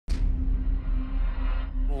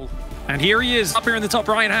And here he is, up here in the top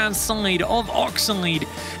right-hand side of Oxide.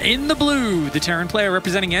 In the blue, the Terran player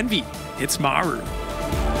representing Envy. It's Maru.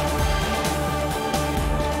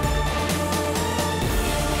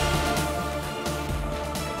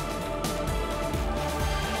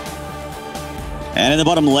 And in the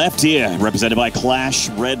bottom left here, represented by Clash,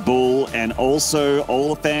 Red Bull, and also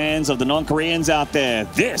all the fans of the non-Koreans out there,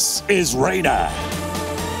 this is Reynor.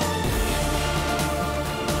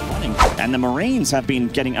 And the Marines have been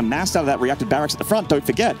getting amassed out of that reactor barracks at the front, don't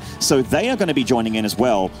forget. So they are going to be joining in as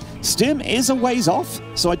well. Stim is a ways off,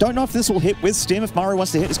 so I don't know if this will hit with Stim, if Maru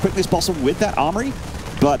wants to hit as quickly as possible with that armory.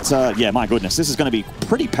 But yeah, my goodness, this is going to be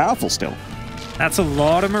pretty powerful still. That's a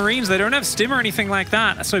lot of Marines. They don't have Stim or anything like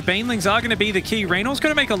that. So Banelings are going to be the key. Reynor's going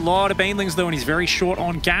to make a lot of Banelings, though, and he's very short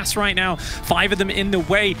on gas right now. 5 of them in the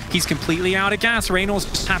way. He's completely out of gas.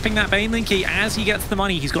 Reynor's tapping that Baneling key as he gets the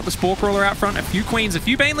money. He's got the Spore Crawler out front. A few Queens, a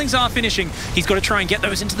few Banelings are finishing. He's got to try and get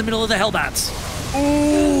those into the middle of the Hellbats.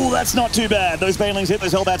 Ooh, that's not too bad. Those Banelings hit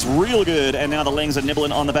those Hellbats real good, and now the Lings are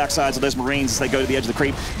nibbling on the backsides of those Marines as they go to the edge of the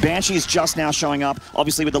creep. Banshee's just now showing up,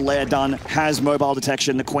 obviously with the lair done, has mobile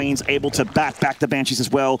detection. The Queen's able to back the Banshees as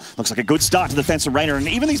well. Looks like a good start to the defense of Reynor, and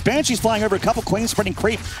even these Banshees flying over a couple Queens spreading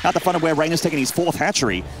creep out the front of where Reynor's taking his 4th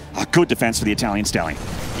hatchery. A good defense for the Italian Stallion.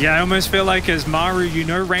 Yeah, I almost feel like as Maru, you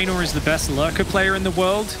know Reynor is the best lurker player in the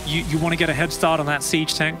world. You want to get a head start on that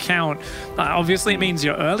siege tank count. Obviously, it means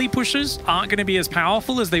your early pushes aren't going to be as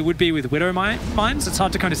powerful as they would be with Widow Mines. It's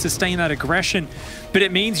hard to kind of sustain that aggression, but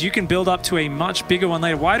it means you can build up to a much bigger one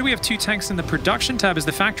later. Why do we have 2 tanks in the production tab? Is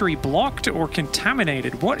the factory blocked or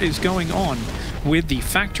contaminated? What is going on with the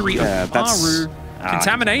factory of Maru?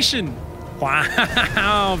 Contamination.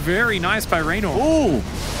 Wow, very nice by Reynor. Ooh.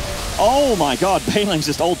 Oh my god, Banelings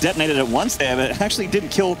just all detonated at once there, but it actually didn't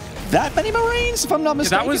kill that many Marines, if I'm not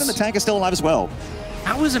mistaken, and the tank is still alive as well.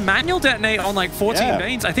 That was a manual detonate on like 14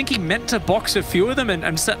 Banes. I think he meant to box a few of them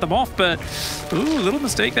and set them off, but ooh, a little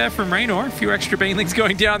mistake there from Reynor. A few extra Banelings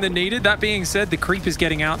going down than needed. That being said, the creep is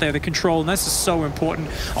getting out there, the control, and this is so important.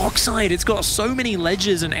 Oxide, it's got so many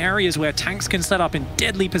ledges and areas where tanks can set up in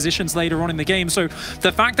deadly positions later on in the game. So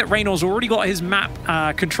the fact that Reynor's already got his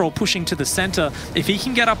map control pushing to the center, if he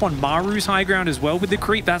can get up on Maru's high ground as well with the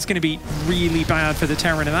creep, that's going to be really bad for the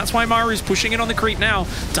Terran. And that's why Maru's pushing it on the creep now.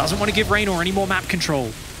 Doesn't want to give Reynor any more map control.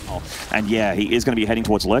 And yeah, he is going to be heading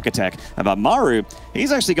towards Lurk Attack. But Maru,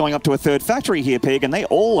 he's actually going up to a 3rd factory here, Pig, and they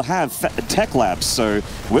all have tech labs, so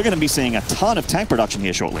we're going to be seeing a ton of tank production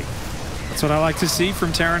here shortly. That's what I like to see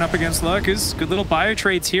from Terran up against Lurkers. Good little bio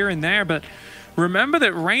trades here and there, but remember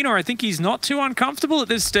that Reynor, I think he's not too uncomfortable at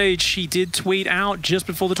this stage. He did tweet out just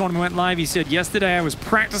before the tournament went live. He said, yesterday I was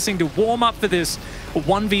practicing to warm up for this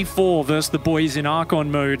 1v4 versus the boys in Archon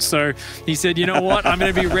mode. So he said, you know what? I'm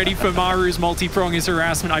going to be ready for Maru's multi-prong his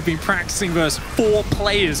harassment. I've been practicing versus 4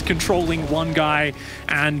 players controlling 1 guy.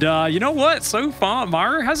 And you know what? So far,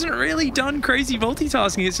 Maru hasn't really done crazy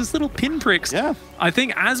multitasking. It's just little pinpricks. Yeah. I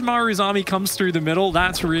think as Maru's army comes through the middle,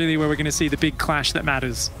 that's really where we're going to see the big clash that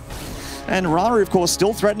matters. And Maru, of course,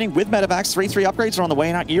 still threatening with medevacs. 3-3 upgrades are on the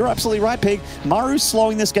way. Now, you're absolutely right, Pig. Maru's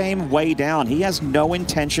slowing this game way down. He has no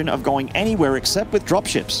intention of going anywhere except with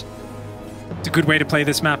dropships. It's a good way to play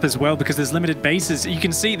this map as well because there's limited bases. You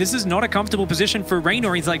can see this is not a comfortable position for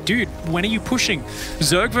Reynor. He's like, dude, when are you pushing?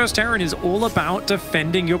 Zerg vs. Terran is all about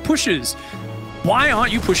defending your pushes. Why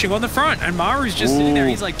aren't you pushing on the front? And Maru's just sitting there.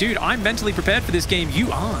 He's like, dude, I'm mentally prepared for this game.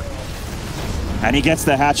 You aren't. And he gets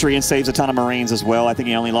the hatchery and saves a ton of Marines as well. I think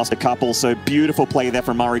he only lost a couple, so beautiful play there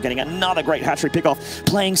from Maru, getting another great hatchery pickoff.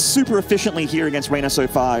 Playing super efficiently here against Reynor so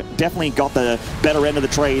far. Definitely got the better end of the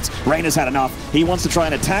trades. Reynor's had enough. He wants to try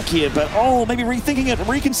and attack here, but oh, maybe rethinking it,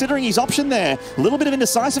 reconsidering his option there. A little bit of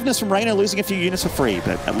indecisiveness from Reynor, losing a few units for free,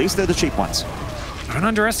 but at least they're the cheap ones. Don't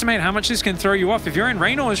underestimate how much this can throw you off. If you're in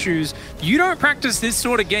Reynor's shoes, you don't practice this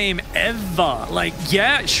sort of game ever. Like,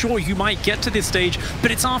 yeah, sure, you might get to this stage, but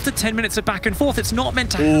it's after 10 minutes of back and forth. It's not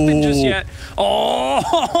meant to happen just yet.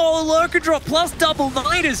 Oh, Lurker drop plus double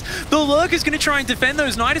Nidus. The Lurker's going to try and defend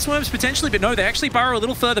those Nidus worms potentially, but no, they actually burrow a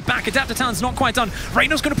little further back. Adapter Talon's not quite done.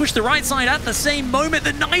 Reynor's going to push the right side at the same moment.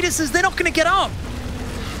 The Niduses, they're not going to get up.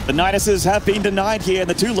 The Niduses have been denied here, and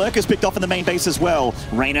the 2 Lurkers picked off in the main base as well.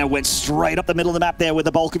 Reynor went straight up the middle of the map there with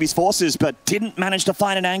the bulk of his forces, but didn't manage to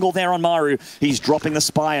find an angle there on Maru. He's dropping the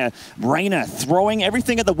Spire. Reynor throwing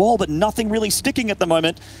everything at the wall, but nothing really sticking at the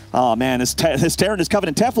moment. Oh man, this Terran is covered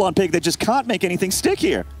in Teflon, Pig. They just can't make anything stick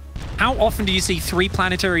here. How often do you see 3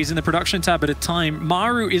 planetaries in the production tab at a time?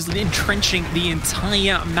 Maru is entrenching the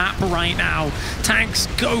entire map right now. Tanks,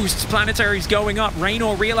 ghosts, planetaries going up.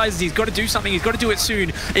 Reynor realizes he's got to do something. He's got to do it soon.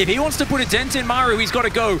 If he wants to put a dent in Maru, he's got to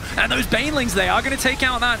go. And those Banelings, they are going to take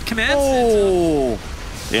out that command center.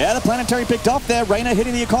 Yeah, the planetary picked off there. Reynor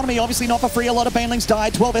hitting the economy, obviously not for free. A lot of banelings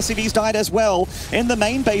died. 12 SCVs died as well. In the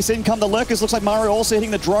main base, in come the lurkers. Looks like Maru also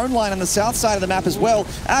hitting the drone line on the south side of the map as well.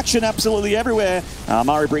 Action absolutely everywhere.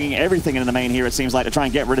 Maru bringing everything into the main here, it seems like, to try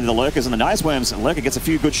and get rid of the lurkers and the nice worms. And Lurker gets a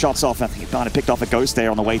few good shots off. I think he kind of picked off a ghost there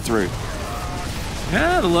on the way through.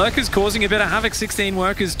 Yeah, the lurkers causing a bit of havoc. 16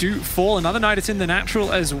 workers do fall. Another Nidus in the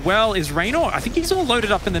natural as well is Reynor. I think he's all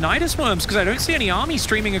loaded up in the Nidus worms because I don't see any army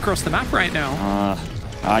streaming across the map right now.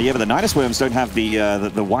 Yeah, but the Nidus worms don't have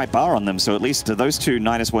the white bar on them, so at least those two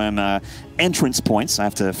Nidus worm entrance points, I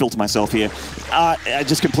have to filter myself here, are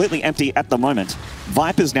just completely empty at the moment.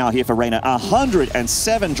 Vipers now here for Reynor.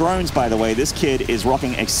 107 drones, by the way. This kid is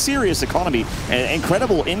rocking a serious economy.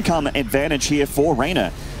 Incredible income advantage here for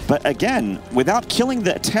Reynor. But again, without killing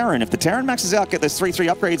the Terran, if the Terran maxes out, get those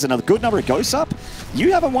 3-3 upgrades and a good number of ghosts up,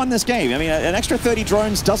 you haven't won this game. I mean, an extra 30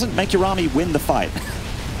 drones doesn't make your army win the fight.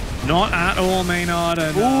 Not at all, Maynard.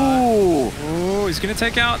 And, ooh, he's going to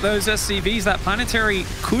take out those SCVs. That planetary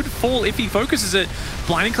could fall if he focuses it.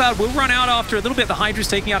 Blinding Cloud will run out after a little bit. The Hydra's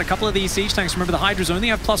taking out a couple of these siege tanks. Remember, the Hydras only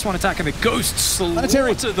have +1 attack, and the Ghosts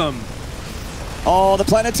slaughter them. Oh, the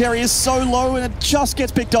planetary is so low, and it just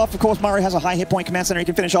gets picked off. Of course, Maru has a high hit point command center he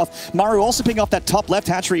can finish off. Maru also picking off that top left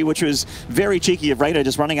hatchery, which was very cheeky of Reynor,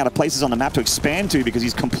 just running out of places on the map to expand to because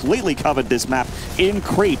he's completely covered this map in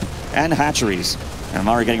creep and hatcheries. And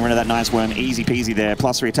Maru getting rid of that nice worm, easy peasy there.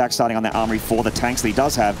 +3 attack starting on that armory for the tanks that he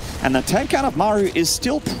does have. And the tank count of Maru is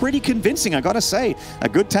still pretty convincing, I gotta say. A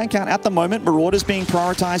good tank count at the moment. Marauders being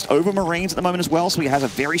prioritized over Marines at the moment as well, so he has a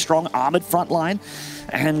very strong armored front line.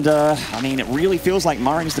 And, I mean, it really feels like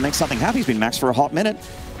Maru needs to make something happen. He's been maxed for a hot minute.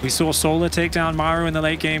 We saw Solar take down Maru in the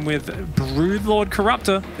late game with Broodlord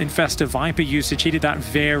Corruptor Infestor Viper usage. He did that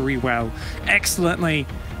very well. Excellently.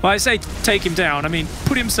 Well, I say take him down. I mean,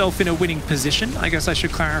 put himself in a winning position. I guess I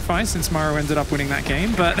should clarify since Maru ended up winning that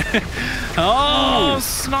game. But, oh,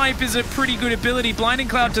 Snipe is a pretty good ability. Blinding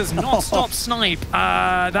Cloud does not stop Snipe.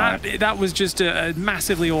 That was just a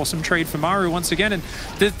massively awesome trade for Maru once again. And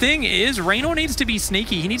the thing is, Reynor needs to be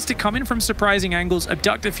sneaky. He needs to come in from surprising angles,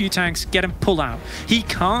 abduct a few tanks, get him pull out. He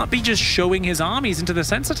can't be just showing his armies into the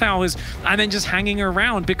sensor towers and then just hanging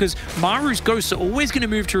around because Maru's ghosts are always going to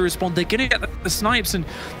move to respond. They're going to get the snipes, and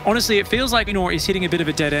honestly, it feels like Reynor is hitting a bit of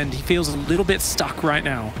a dead end. He feels a little bit stuck right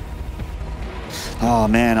now. Oh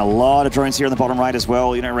man, a lot of drones here on the bottom right as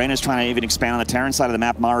well. You know, Reynor's trying to even expand on the Terran side of the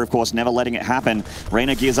map. Maru, of course, never letting it happen.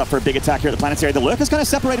 Reynor gears up for a big attack here at the planetary. The Lurker's kind of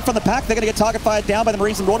separated from the pack. They're going to get target fired down by the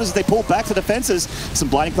Marines and Marauders as they pull back to defenses. Some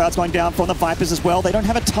Blinding Clouds going down from the Vipers as well. They don't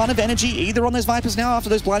have a ton of energy either on those Vipers now after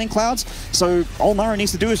those Blinding Clouds. So all Maru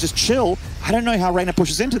needs to do is just chill. I don't know how Reynor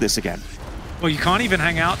pushes into this again. Well, you can't even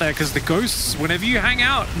hang out there because the Ghosts, whenever you hang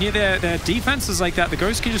out near their defenses like that, the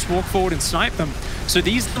Ghosts can just walk forward and snipe them. So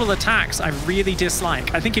these little attacks I really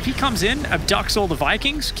dislike. I think if he comes in, abducts all the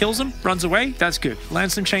Vikings, kills them, runs away, that's good.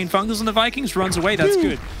 Lands some chain fungals on the Vikings, runs away, that's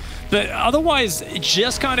good. But otherwise,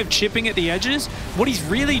 just kind of chipping at the edges, what he's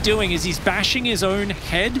really doing is he's bashing his own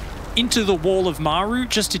head into the wall of Maru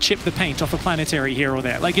just to chip the paint off a planetary here or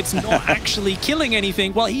there. Like, it's not actually killing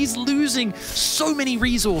anything while he's losing so many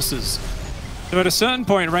resources. So at a certain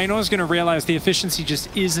point, Reynor's going to realize the efficiency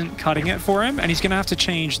just isn't cutting it for him, and he's going to have to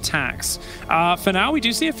change tacks. For now, we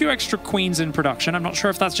do see a few extra queens in production. I'm not sure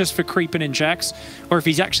if that's just for creep and injects, or if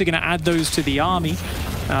he's actually going to add those to the army.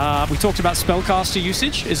 We talked about spellcaster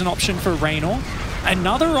usage is an option for Reynor.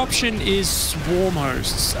 Another option is swarm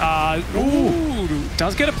hosts.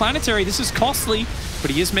 Does get a planetary. This is costly, but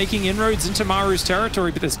he is making inroads into Maru's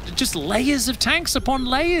territory, but there's just layers of tanks upon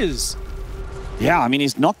layers. Yeah, I mean,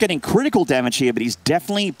 he's not getting critical damage here, but he's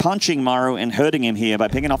definitely punching Maru and hurting him here by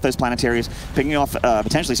picking off those planetaries, picking off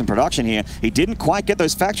potentially some production here. He didn't quite get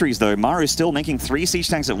those factories, though. Maru is still making 3 siege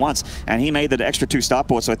tanks at once, and he made that extra 2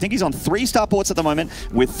 starports. So I think he's on 3 starports at the moment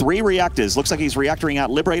with 3 reactors. Looks like he's reactoring out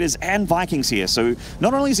Liberators and Vikings here. So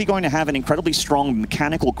not only is he going to have an incredibly strong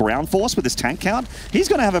mechanical ground force with his tank count, he's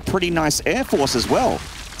going to have a pretty nice air force as well.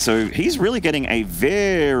 So he's really getting a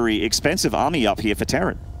very expensive army up here for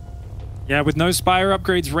Terran. Yeah, with no Spire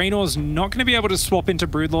upgrades, Reynor's not going to be able to swap into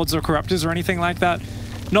Broodlords or Corruptors or anything like that.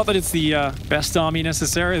 Not that it's the best army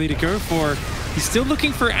necessarily to go for. He's still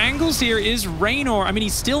looking for angles here, is Reynor. I mean,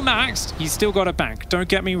 he's still maxed. He's still got a bank. Don't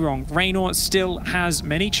get me wrong. Reynor still has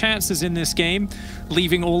many chances in this game,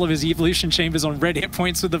 leaving all of his evolution chambers on red hit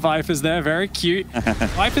points with the Vipers there. Very cute.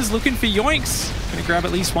 Vipers looking for yoinks. Going to grab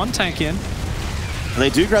at least 1 tank in. They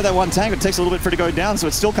do grab that one tank, but it takes a little bit for it to go down, so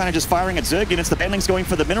it's still kind of just firing at Zerg units. The Baneling's going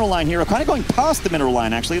for the mineral line here, or kind of going past the mineral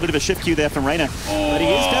line, actually. A bit of a shift queue there from Reynor. But he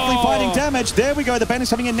is definitely finding damage. There we go, the Baneling's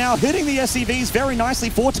coming in now, hitting the SCVs very nicely.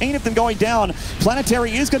 14 of them going down.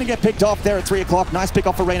 Planetary is going to get picked off there at 3 o'clock. Nice pick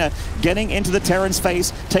off for Reynor. Getting into the Terran's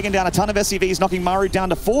face, taking down a ton of SCVs, knocking Maru down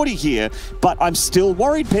to 40 here. But I'm still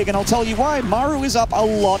worried, Pig, and I'll tell you why. Maru is up a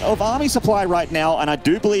lot of army supply right now, and I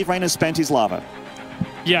do believe Reynor's spent his lava.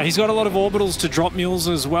 Yeah, he's got a lot of orbitals to drop mules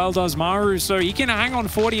as well, does Maru, so he can hang on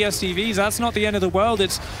 40 SCVs. That's not the end of the world.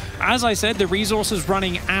 It's, as I said, the resources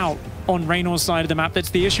running out on Reynor's side of the map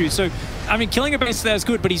that's the issue. So, I mean, killing a base there is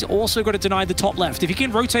good, but he's also got to deny the top left. If he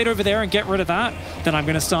can rotate over there and get rid of that, then I'm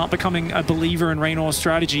going to start becoming a believer in Reynor's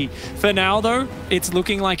strategy. For now, though, it's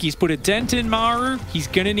looking like he's put a dent in Maru. He's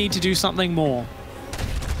going to need to do something more.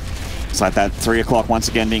 It's like that 3 o'clock once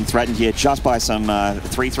again being threatened here just by some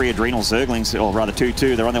 3-3 Adrenal Zerglings, or rather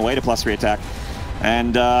 2-2. They're on their way to +3 attack.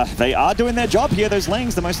 And they are doing their job here, those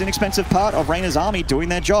Lings, the most inexpensive part of Reynor's army, doing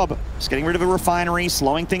their job. Just getting rid of a refinery,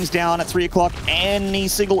 slowing things down at 3 o'clock. Any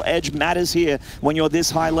single edge matters here when you're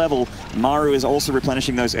this high level. Maru is also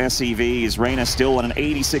replenishing those SCVs. Reynor still on an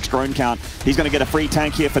 86 drone count. He's going to get a free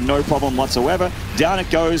tank here for no problem whatsoever. Down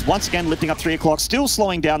it goes, once again lifting up 3 o'clock, still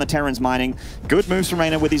slowing down the Terran's mining. Good moves from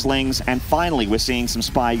Reynor with his Lings, and finally we're seeing some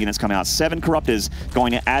spy units come out. 7 Corruptors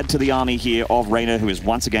going to add to the army here of Reynor, who is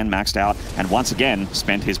once again maxed out, and once again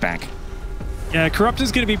spent his bank. Yeah,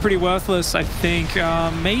 Corruptor's going to be pretty worthless, I think.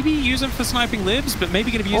 Maybe use him for sniping libs, but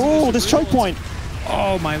maybe going to be using oh, this choke point.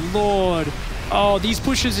 Oh, my lord. Oh, these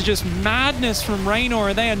pushes are just madness from Reynor,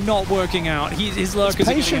 and they are not working out. His lurkers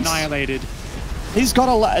are getting annihilated. He's got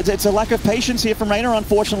it's a lack of patience here from Reynor,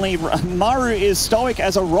 unfortunately. Maru is stoic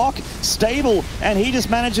as a rock, stable, and he just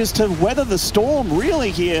manages to weather the storm,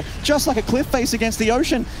 really, here, just like a cliff face against the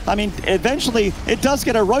ocean. I mean, eventually, it does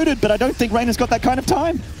get eroded, but I don't think Reynor's got that kind of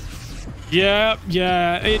time. Yeah,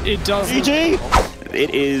 it does. GG!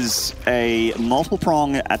 It is a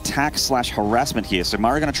multiple-prong attack/harassment here. So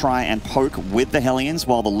Maru going to try and poke with the Hellions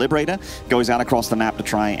while the Liberator goes out across the map to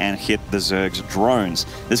try and hit the Zerg's drones.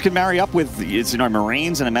 This can marry up with,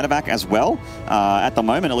 Marines and a medevac as well. At the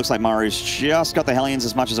moment, it looks like Maru's just got the Hellions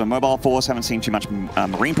as much as a mobile force. Haven't seen too much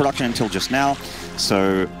Marine production until just now.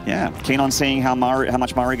 So, yeah, keen on seeing how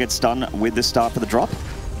much Maru gets done with this start for the drop.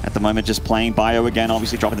 At the moment, just playing Bio again,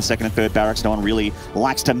 obviously dropping the 2nd and 3rd barracks. No one really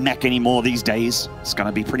likes to mech anymore these days. It's going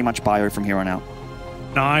to be pretty much Bio from here on out.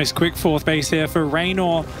 Nice, quick 4th base here for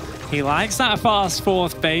Reynor. He likes that fast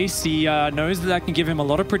 4th base. He knows that can give him a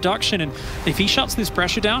lot of production. And if he shuts this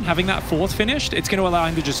pressure down, having that 4th finished, it's going to allow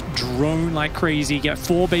him to just drone like crazy, get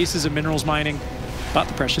 4 bases of minerals mining. But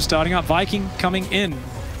the pressure's starting up. Viking coming in.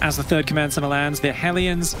 As the 3rd command center lands, the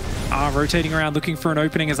Hellions are rotating around looking for an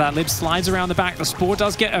opening as that lib slides around the back. The Spore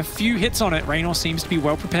does get a few hits on it. Reynor seems to be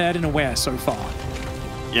well prepared and aware so far.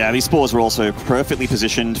 Yeah, these Spores were also perfectly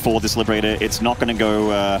positioned for this Liberator. It's not going to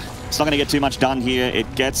go, it's not going to get too much done here.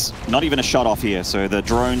 It gets not even a shot off here. So the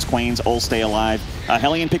drones, Queens all stay alive.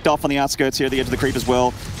 Hellion picked off on the outskirts here at the edge of the creep as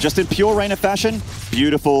well. Just in pure Reynor fashion,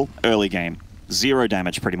 beautiful early game. 0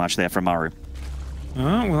 damage pretty much there from Maru.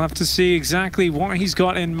 We'll have to see exactly what he's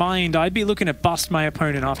got in mind. I'd be looking to bust my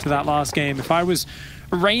opponent after that last game. If I was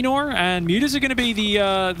Reynor, and Mutas are going to be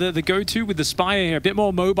the go-to with the Spire here. A bit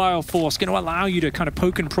more mobile force, going to allow you to kind of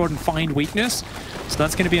poke and prod and find weakness. So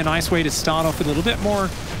that's going to be a nice way to start off with a little bit more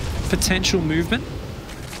potential movement.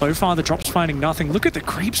 So far, the drop's finding nothing. Look at the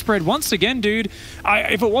creep spread once again, dude.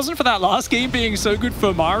 If it wasn't for that last game being so good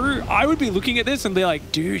for Maru, I would be looking at this and be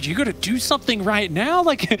like, dude, you got to do something right now.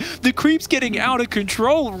 Like, the creep's getting out of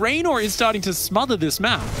control. Reynor is starting to smother this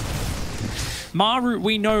map. Maru,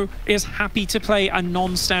 we know, is happy to play a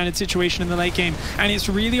non-standard situation in the late game, and it's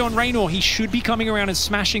really on Reynor. He should be coming around and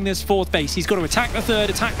smashing this 4th base. He's got to attack the 3rd,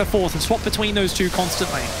 attack the 4th, and swap between those two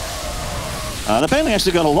constantly. The Baneling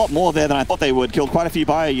actually got a lot more there than I thought they would. Killed quite a few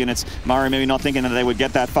Bio units. Maru maybe not thinking that they would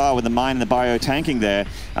get that far with the mine and the Bio tanking there.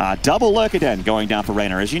 Double Lurker going down for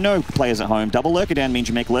Reynor. As you know, players at home, double Lurker means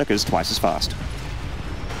you make Lurkers twice as fast.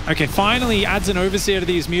 Okay, finally adds an Overseer to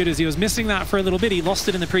these Mutas. He was missing that for a little bit. He lost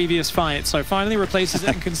it in the previous fight. So finally replaces it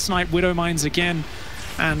and can snipe Widow Mines again.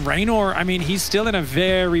 And Reynor, I mean, he's still in a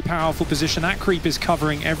very powerful position. That creep is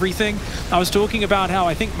covering everything. I was talking about how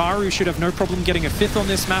I think Maru should have no problem getting a 5th on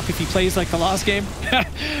this map if he plays like the last game.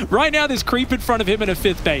 Right now, there's creep in front of him in a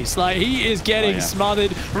 5th base. Like, he is getting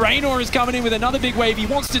smothered. Reynor is coming in with another big wave. He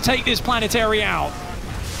wants to take this planetary out.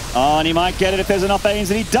 Oh, and he might get it if there's enough Banelings,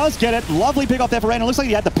 and he does get it. Lovely pick off there for Reynor. Looks like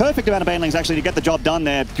he had the perfect amount of Banelings actually to get the job done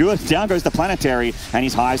there. Good. Down goes the Planetary, and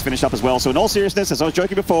his highs finished up as well. So in all seriousness, as I was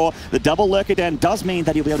joking before, the double Lurker Den does mean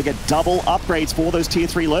that he'll be able to get double upgrades for those tier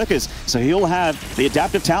 3 Lurkers. So he'll have the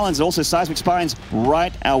Adaptive Talons and also Seismic Spines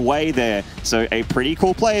right away there. So a pretty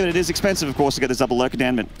cool play, but it is expensive, of course, to get this double Lurker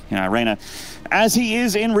Den. But, you know, Reynor, as he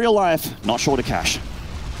is in real life, not short of cash.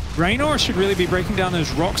 Reynor should really be breaking down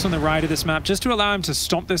those rocks on the right of this map just to allow him to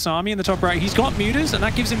stomp this army in the top right. He's got mutas, and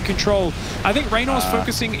that gives him control. I think Reynor's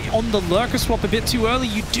focusing on the Lurker swap a bit too early.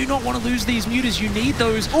 You do not want to lose these mutas. You need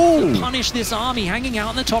those to punish this army hanging out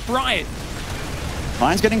in the top right.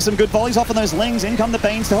 Mine's getting some good volleys off on those Lings. In come the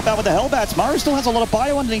Banes to help out with the Hellbats. Maru still has a lot of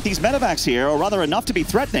bio underneath these medevacs here, or rather enough to be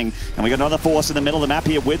threatening. And we got another force in the middle of the map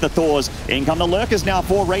here with the Thors. In come the Lurkers now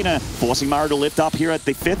for Reynor, forcing Maru to lift up here at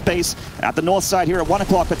the 5th base at the north side here at 1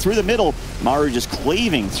 o'clock, but through the middle, Maru just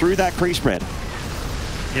cleaving through that creep spread.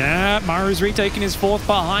 Yeah, Maru's retaking his 4th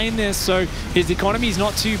behind this, so his economy's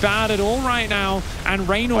not too bad at all right now. And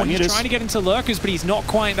Reynor, he's trying to get into Lurkers, but he's not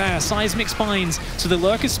quite there. Seismic Spines, so the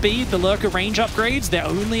Lurker speed, the Lurker range upgrades, they're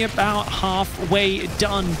only about halfway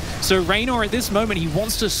done. So Reynor, at this moment, he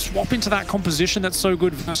wants to swap into that composition that's so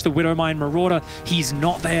good versus the Widowmine Marauder. He's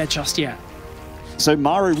not there just yet. So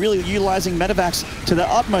Maru really utilizing medevacs to the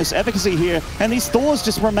utmost efficacy here, and these Thors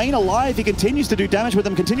just remain alive. He continues to do damage with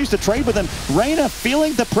them, continues to trade with them. Reynor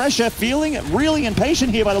feeling the pressure, feeling really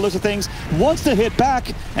impatient here by the looks of things, wants to hit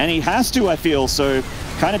back, and he has to, I feel. So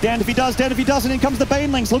kind of damned if he does, damned if he doesn't. In comes the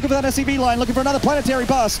Banelings, looking for that SCV line, looking for another Planetary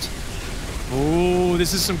bust. Oh,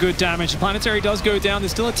 this is some good damage. The Planetary does go down.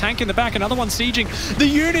 There's still a tank in the back. Another one sieging. The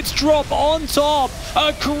units drop on top.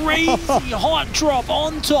 A crazy hot drop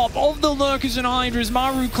on top of the Lurkers and Hydras.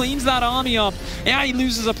 Maru cleans that army up. Yeah, he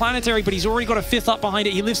loses a Planetary, but he's already got a 5th up behind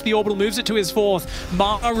it. He lifts the orbital, moves it to his 4th.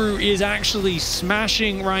 Maru is actually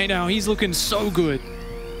smashing right now. He's looking so good.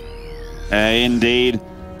 Indeed.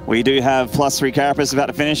 We do have +3 Carapace about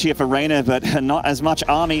to finish here for Reynor, but not as much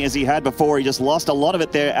army as he had before. He just lost a lot of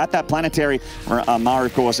it there at that Planetary. Maru,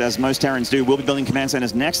 of course, as most Terrans do, will be building command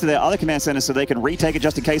centers next to their other command centers so they can retake it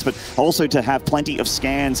just in case, but also to have plenty of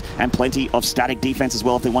scans and plenty of static defense as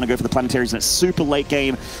well if they want to go for the Planetaries in a super late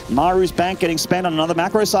game. Maru's bank getting spent on another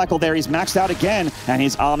macro cycle there. He's maxed out again, and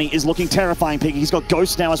his army is looking terrifying, Piggy. He's got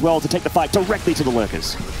Ghosts now as well to take the fight directly to the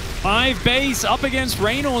Lurkers. 5 base up against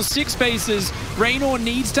Reynor's 6 bases. Reynor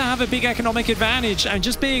needs to have a big economic advantage, and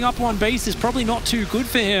just being up 1 base is probably not too good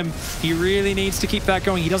for him. He really needs to keep that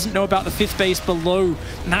going. He doesn't know about the 5th base below.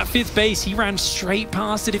 And that 5th base, he ran straight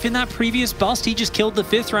past it. If in that previous bust he just killed the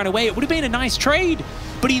 5th, ran away, it would have been a nice trade.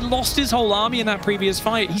 But he lost his whole army in that previous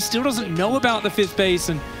fight. He still doesn't know about the 5th base,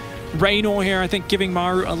 and Reynor here, I think, giving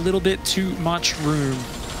Maru a little bit too much room.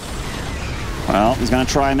 Well, he's going to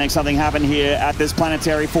try and make something happen here at this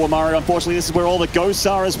Planetary for Maru. Unfortunately, this is where all the ghosts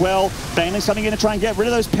are as well. Baneling's coming in to try and get rid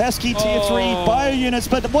of those pesky tier 3 bio units,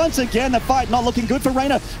 but once again, the fight not looking good for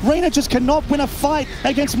Reynor. Reynor just cannot win a fight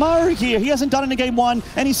against Maru here. He hasn't done it in game 1,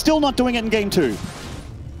 and he's still not doing it in game 2.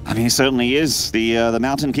 I mean, he certainly is. The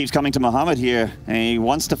mountain keeps coming to Muhammad here, and he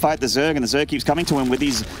wants to fight the Zerg, and the Zerg keeps coming to him with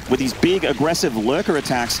these big, aggressive Lurker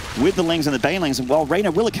attacks with the Lings and the Banelings. And while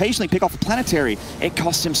Reynor will occasionally pick off a Planetary, it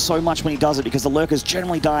costs him so much when he does it because the Lurkers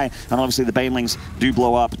generally die, and obviously the Banelings do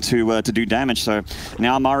blow up to do damage. So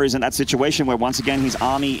now Maru's in that situation where once again his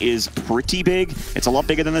army is pretty big. It's a lot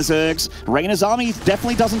bigger than the Zerg's. Reynor's army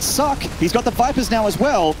definitely doesn't suck. He's got the Vipers now as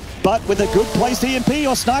well, but with a good placed EMP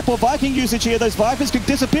or Sniper or Viking usage here, those Vipers could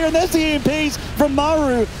disappear. And there's the EMPs from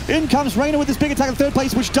Maru. In comes Reynor with this big attack in 3rd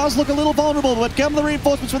place, which does look a little vulnerable, but come the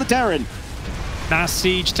reinforcements for the Terran. Mass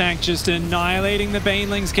Siege tank just annihilating the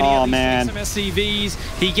Banelings. Can he at least get some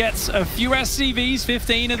SCVs? He gets a few SCVs,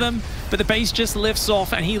 15 of them, but the base just lifts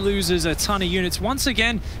off and he loses a ton of units. Once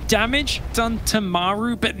again, damage done to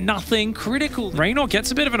Maru, but nothing critical. Reynor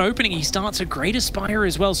gets a bit of an opening. He starts a Great Aspire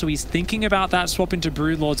as well, so he's thinking about that swap into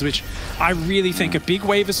Broodlords, which I really think a big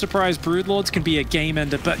wave of surprise Broodlords can be a game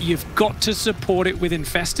ender, but you've got to support it with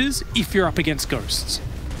Infestors if you're up against Ghosts.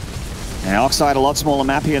 And Oxide, a lot smaller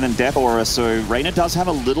map here than Death Aura, so Reynor does have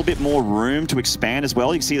a little bit more room to expand as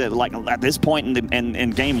well. You can see that, like, at this point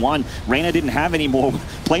in game 1, Reynor didn't have any more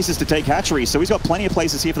places to take hatcheries, so he's got plenty of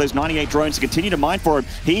places here for those 98 drones to continue to mine for him.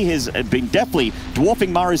 He has been definitely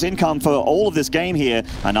dwarfing Maru's income for all of this game here.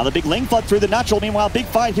 Another big Ling flood through the natural. Meanwhile, big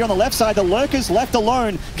fight here on the left side. The Lurkers left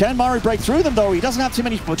alone. Can Maru break through them, though? He doesn't have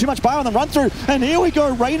too much bio on the run through. And here we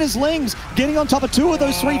go, Reynor's Lings getting on top of 2 of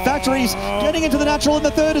those 3 factories, getting into the natural in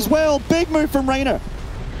the 3rd as well. Big move from Reynor.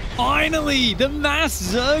 Finally, the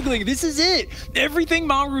mass Zergling. This is it. Everything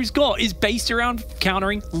Maru's got is based around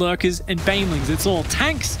countering lurkers and banelings. It's all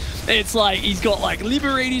tanks. It's like he's got like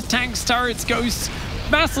liberators, tanks, turrets, ghosts.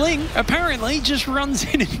 Massling apparently just runs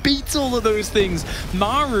in and beats all of those things.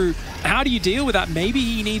 Maru, how do you deal with that? Maybe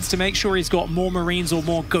he needs to make sure he's got more Marines or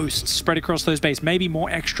more ghosts spread across those bases. Maybe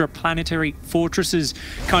more extra planetary fortresses,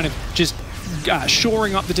 kind of just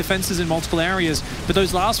shoring up the defenses in multiple areas. But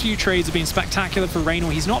those last few trades have been spectacular for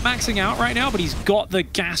Reynor. He's not maxing out right now, but he's got the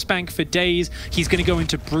gas bank for days. He's going to go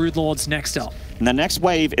into Broodlords next up. And the next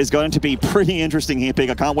wave is going to be pretty interesting here, Pig.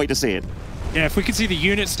 I can't wait to see it. Yeah, if we could see the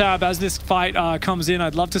units tab as this fight comes in,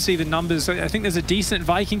 I'd love to see the numbers. I think there's a decent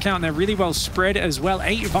Viking count, and they're really well spread as well.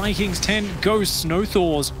 8 Vikings, 10 Ghosts, no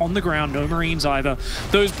Thors on the ground, no Marines either.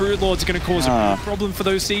 Those Broodlords are going to cause a problem for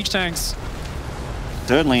those siege tanks.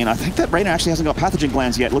 Certainly, and I think that Reynor actually hasn't got pathogen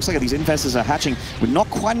glands yet. It looks like these infestors are hatching with not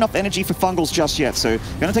quite enough energy for fungals just yet. So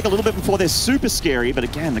going to take a little bit before they're super scary, but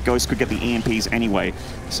again, the Ghosts could get the EMPs anyway.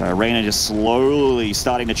 So Reynor just slowly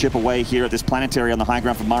starting to chip away here at this planetary on the high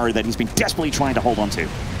ground for Maru that he's been desperately trying to hold on to.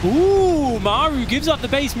 Ooh, Maru gives up the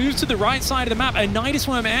base, moves to the right side of the map. A Nidus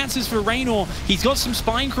Worm answers for Reynor. He's got some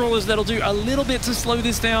spine crawlers that'll do a little bit to slow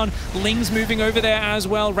this down. Ling's moving over there as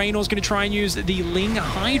well. Reynor's going to try and use the Ling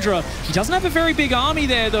Hydra. He doesn't have a very big army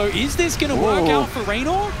there, though. Is this going to work out for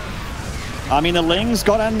Reynor? I mean, the Lings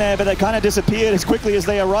got in there, but they kind of disappeared as quickly as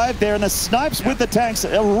they arrived there, and the snipes with the tanks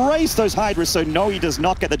erase those Hydras, so no, he does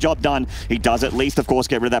not get the job done. He does at least, of course,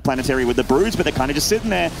 get rid of that planetary with the Broods, but they're kind of just sitting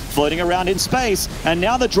there, floating around in space, and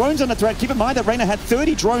now the drones under threat. Keep in mind that Reynor had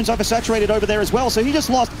 30 drones oversaturated over there as well, so he just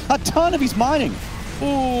lost a ton of his mining.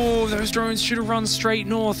 Oh, those drones should have run straight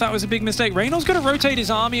north. That was a big mistake. Reynor's going to rotate his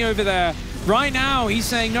army over there. Right now, he's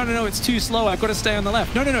saying, no, no, no, it's too slow. I've got to stay on the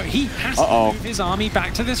left. No, no, no. He has to move his army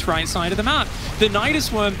back to this right side of the map. The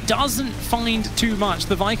Nidus Worm doesn't find too much.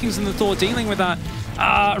 The Vikings and the Thor dealing with that.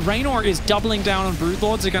 Reynor is doubling down on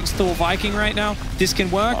Broodlords against Thor Viking right now. This can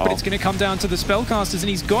work, but it's going to come down to the spellcasters, and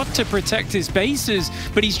he's got to protect his bases,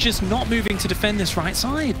 but he's just not moving to defend this right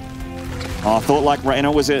side. I thought like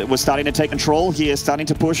Reynor was starting to take control here, starting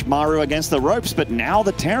to push Maru against the ropes, but now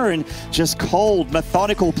the Terran, just cold,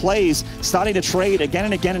 methodical plays, starting to trade again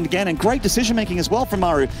and again and again, and great decision-making as well from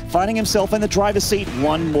Maru, finding himself in the driver's seat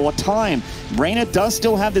one more time. Reynor does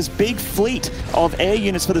still have this big fleet of air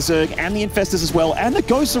units for the Zerg and the Infestors as well, and the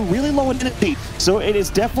Ghosts are really low in energy, so it is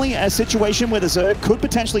definitely a situation where the Zerg could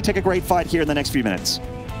potentially take a great fight here in the next few minutes.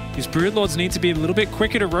 These Broodlords need to be a little bit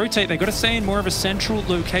quicker to rotate. They've got to stay in more of a central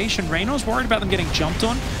location. Reynor's worried about them getting jumped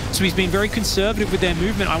on, so he's been very conservative with their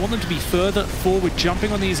movement. I want them to be further forward,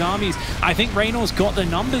 jumping on these armies. I think Reynor's got the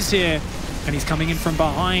numbers here, and he's coming in from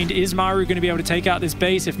behind. Is Maru going to be able to take out this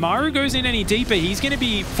base? If Maru goes in any deeper, he's going to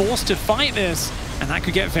be forced to fight this, and that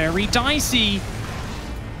could get very dicey.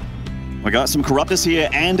 We got some Corruptors here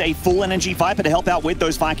and a full energy Viper to help out with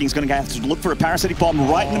those Vikings. Going to have to look for a parasitic bomb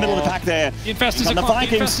right in the middle of the pack there. The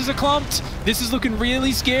Infestors are clumped. This is looking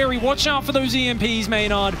really scary. Watch out for those EMPs,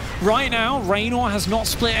 Maynard. Right now, Reynor has not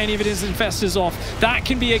split any of his Infestors off. That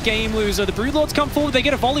can be a game loser. The Broodlords come forward. They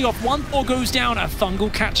get a volley off. 1-4 goes down. A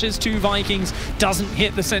Fungal catches 2 Vikings. Doesn't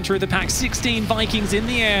hit the center of the pack. 16 Vikings in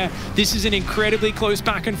the air. This is an incredibly close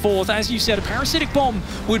back and forth. As you said, a parasitic bomb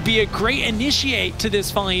would be a great initiate to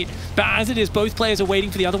this fight. But as it is, both players are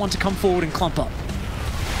waiting for the other one to come forward and clump up.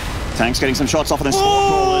 Tanks getting some shots off of their Spore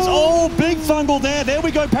Crawlers. Oh, big Fungal there. There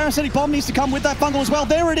we go. Parasitic Bomb needs to come with that Fungal as well.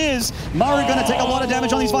 There it is. Maru going to take a lot of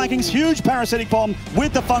damage on these Vikings. Huge Parasitic Bomb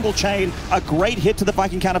with the Fungal Chain. A great hit to the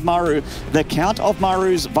Viking count of Maru. The count of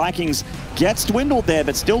Maru's Vikings gets dwindled there,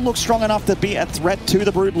 but still looks strong enough to be a threat to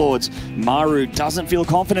the Broodlords. Maru doesn't feel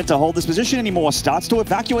confident to hold this position anymore. Starts to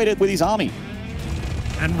evacuate it with his army.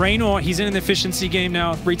 And Reynor, he's in an efficiency game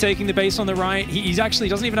now, retaking the base on the right. He's actually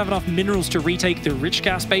doesn't even have enough minerals to retake the rich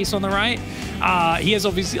gas base on the right. He has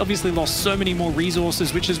obviously lost so many more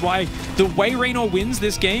resources, which is why the way Reynor wins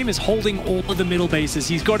this game is holding all of the middle bases.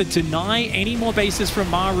 He's got to deny any more bases from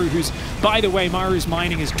Maru, who's, by the way, Maru's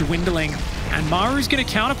mining is dwindling. And Maru's going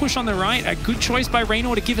to counter push on the right. A good choice by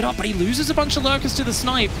Reynor to give it up, but he loses a bunch of lurkers to the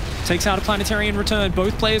snipe. Takes out a planetary in return.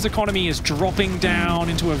 Both players' economy is dropping down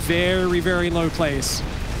into a very, very low place.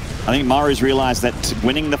 I think Maru's realized that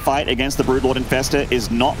winning the fight against the Broodlord Infestor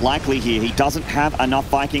is not likely here. He doesn't have enough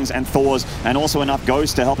Vikings and Thors and also enough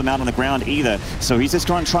Ghosts to help him out on the ground either. So he's just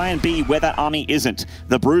trying to try and be where that army isn't.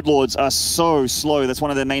 The Broodlords are so slow. That's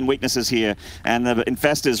one of their main weaknesses here. And the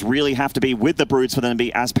Infestors really have to be with the Broods for them to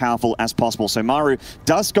be as powerful as possible. So Maru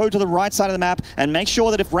does go to the right side of the map and make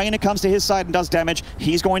sure that if Reynor comes to his side and does damage,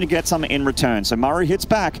 he's going to get some in return. So Maru hits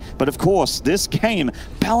back, but of course, this game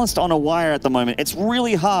balanced on a wire at the moment. It's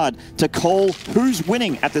really hard hard to call who's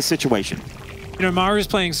winning at this situation. You know, Maru's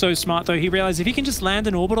playing so smart, though. He realized if he can just land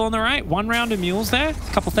an orbital on the right, one round of mules there,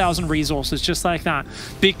 a couple thousand resources, just like that.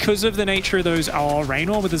 Because of the nature of those,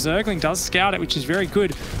 Reynor with the Zergling does scout it, which is very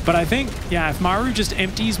good. But I think, yeah, if Maru just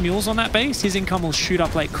empties mules on that base, his income will shoot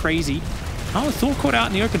up like crazy. Oh, Thor caught out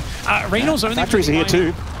in the open. Reynor's only factories are here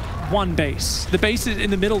too. One base. The base is in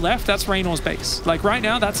the middle left, that's Reynor's base. Like right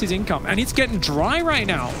now, that's his income. And it's getting dry right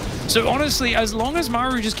now. So honestly, as long as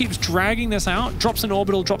Maru just keeps dragging this out, drops an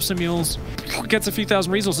orbital, drops some mules, gets a few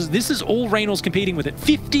thousand resources, this is all Reynor's competing with it.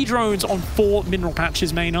 50 drones on 4 mineral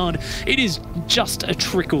patches Maynard. It is just a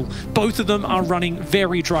trickle. Both of them are running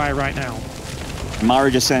very dry right now.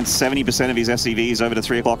 Maru just sent 70% of his SCVs over to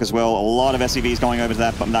 3 o'clock as well. A lot of SCVs going over to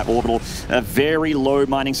that orbital. A very low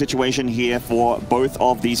mining situation here for both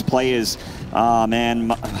of these players. Man,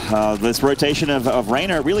 this rotation of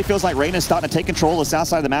Reynor, it really feels like Reynor's starting to take control of the south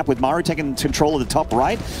side of the map with Maru taking control of the top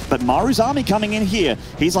right. But Maru's army coming in here.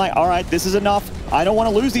 He's like, all right, this is enough. I don't want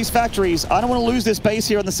to lose these factories. I don't want to lose this base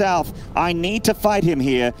here in the south. I need to fight him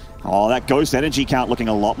here. Oh, that ghost energy count looking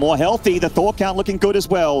a lot more healthy. The Thor count looking good as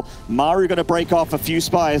well. Maru going to break off a few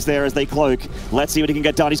spires there as they cloak. Let's see what he can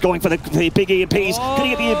get done. He's going for the big EMPs. Can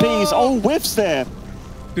he get the EMPs? Oh, whiffs there.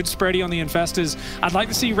 Good spready on the infestors. I'd like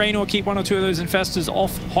to see Reynor keep 1 or 2 of those infestors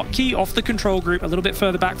off hotkey, off the control group, a little bit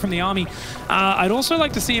further back from the army. I'd also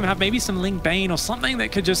like to see him have maybe some Ling Bane or something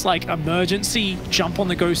that could just like emergency jump on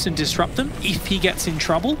the ghost and disrupt them if he gets in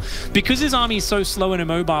trouble. Because his army is so slow and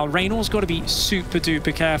immobile, Reynor's got to be super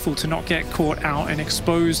duper careful to not get caught out and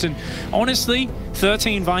exposed. And honestly,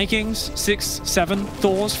 13 Vikings, 6, 7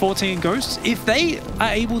 Thors, 14 ghosts, if they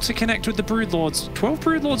are able to connect with the Broodlords, 12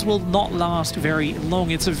 Broodlords will not last very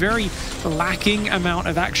long. It's a very lacking amount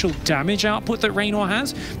of actual damage output that Reynor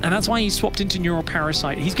has, and that's why he swapped into Neural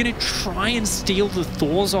Parasite. He's going to try and steal the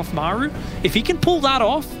Thors off Maru. If he can pull that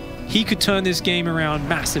off, he could turn this game around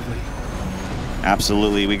massively.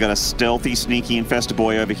 Absolutely. We got a stealthy, sneaky Infestor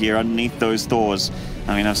Boy over here underneath those Thors.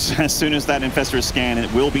 I mean, as soon as that Infestor is scanned,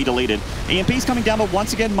 it will be deleted. EMP's coming down, but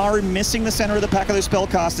once again, Maru missing the center of the pack of those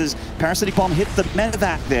Spellcasters. Parasitic Bomb hit the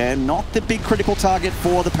medevac there. Not the big critical target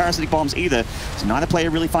for the Parasitic Bombs either. So neither player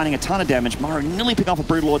really finding a ton of damage. Maru nearly picking off a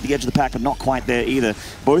Broodlord at the edge of the pack, but not quite there either.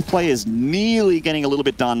 Both players nearly getting a little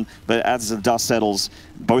bit done, but as the dust settles,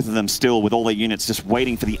 both of them still with all their units just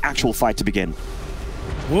waiting for the actual fight to begin.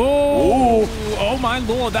 Whoa! Ooh. Oh my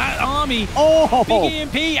lord, that army! Oh! Big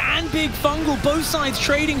EMP and big fungal, both sides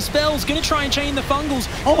trading spells, gonna try and chain the fungals.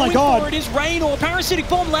 Oh my god! It is Reynor, Parasitic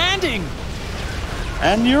Bomb landing!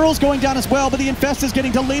 And Neural's going down as well, but the Infestors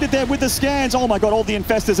getting deleted there with the scans. Oh my god, all the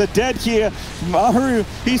Infestors are dead here. Maru,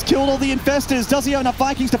 he's killed all the Infestors. Does he have enough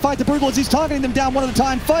Vikings to fight the Broodlords? He's targeting them down one at a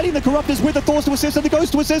time, fighting the Corruptors with the Thors to assist and the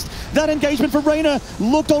Ghost to assist. That engagement for Reynor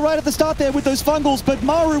looked all right at the start there with those Fungals, but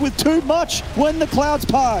Maru with too much when the clouds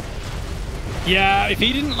part. Yeah, if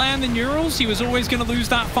he didn't land the Neurals, he was always going to lose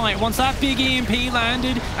that fight. Once that big EMP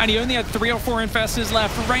landed and he only had 3 or 4 Infestors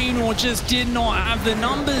left, Reynor just did not have the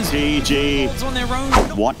numbers. GG. On their own.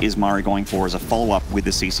 What is Maru going for as a follow-up with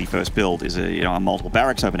the CC first build? Is it, a multiple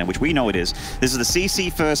barracks opener, which we know it is. This is the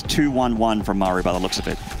CC first 2-1-1 from Maru by the looks of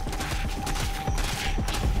it.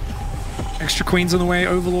 Extra Queens on the way,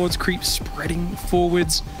 Overlords creep spreading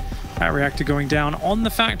forwards. That reactor going down on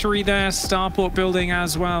the factory there, Starport building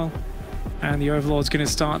as well. And the Overlord's going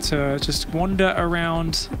to start to just wander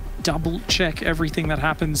around, double-check everything that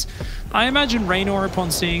happens. I imagine Reynor, upon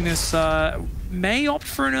seeing this, may opt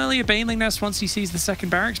for an earlier Baneling Nest once he sees the second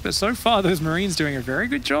barracks, but so far those Marines doing a very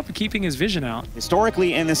good job of keeping his vision out.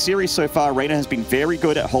 Historically, in this series so far, Reynor has been very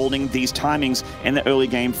good at holding these timings in the early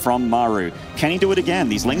game from Maru. Can he do it again?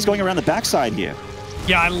 These Lings going around the backside here.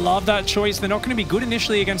 Yeah, I love that choice. They're not going to be good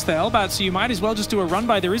initially against the Hellbat, so you might as well just do a run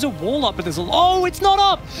by. There is a wall up, but there's a... Oh, it's not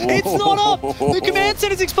up! It's not up! The command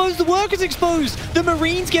center's exposed, the worker's exposed! The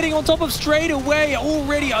Marines getting on top of straight away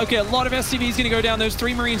already. Okay, a lot of SCVs going to go down. Those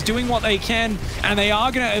 3 Marines doing what they can, and they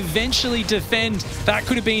are going to eventually defend. That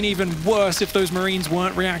could have been even worse if those Marines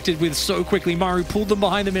weren't reacted with so quickly. Maru pulled them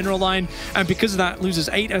behind the mineral line, and because of that, loses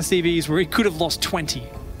 8 SCVs where he could have lost 20.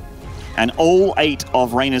 And all 8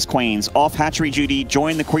 of Reynor's Queens off hatchery duty,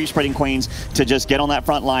 join the creep-spreading Queens to just get on that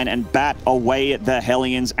front line and bat away at the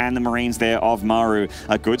Hellions and the Marines there of Maru.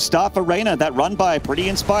 A good start for Reynor. That run by, pretty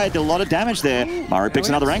inspired, did a lot of damage there. Maru picks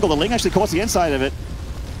another angle. The Ling actually caught the inside of it.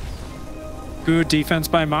 Good defense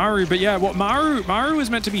by Maru, but yeah, what Maru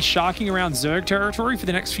was meant to be sharking around Zerg territory for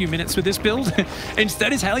the next few minutes with this build.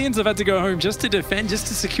 Instead, his Hellions have had to go home just to defend, just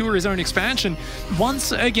to secure his own expansion.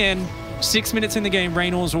 Once again, 6 minutes in the game,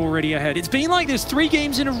 Reynor's already ahead. It's been like this 3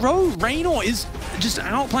 games in a row. Reynor is just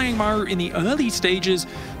outplaying Maru in the early stages,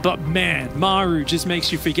 but man, Maru just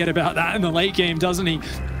makes you forget about that in the late game, doesn't he?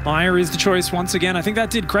 Maya is the choice once again. I think that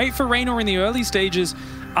did great for Reynor in the early stages.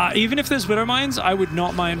 Even if there's Widow Mines, I would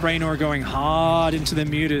not mind Reynor going hard into the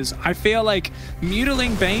mutas. I feel like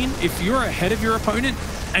mutaling Bane, if you're ahead of your opponent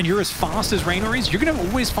and you're as fast as Reynor is, you're going to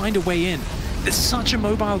always find a way in. There's such a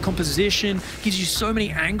mobile composition, gives you so many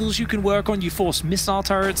angles you can work on. You force missile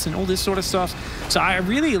turrets and all this sort of stuff. So I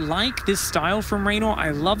really like this style from Reynor.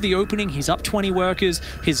 I love the opening. He's up 20 workers.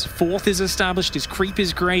 His 4th is established. His creep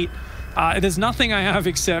is great. There's nothing I have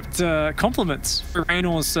except compliments for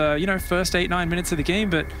Reynor's, first 8-9 minutes of the game,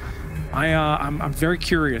 but I'm very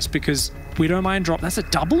curious because Widow Mine drop, that's a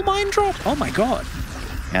double mine drop? Oh my god.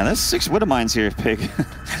 Yeah, there's 6 Widow Mines here, Pig.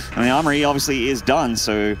 I mean, the armory obviously is done,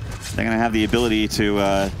 so they're going to have the ability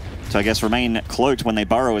to I guess, remain cloaked when they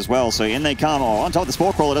burrow as well. So in they come. Oh, on top of the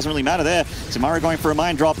Spore Crawler, doesn't really matter there. So Maru going for a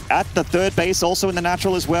mine drop at the 3rd base, also in the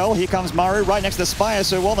natural as well. Here comes Maru right next to the Spire.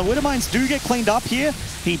 So while the Widow Mines do get cleaned up here,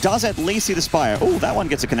 he does at least see the Spire. Oh, that one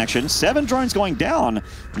gets a connection. 7 drones going down.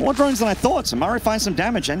 More drones than I thought. So Maru finds some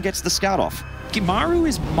damage and gets the scout off. Maru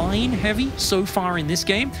is mine heavy so far in this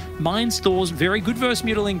game. Mine stores very good versus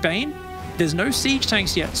mutiling Bane. There's no siege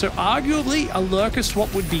tanks yet, so arguably a lurker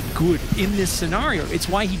swap would be good in this scenario. It's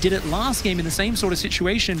why he did it last game in the same sort of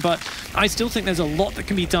situation, but I still think there's a lot that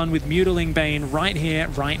can be done with mutiling Bane right here,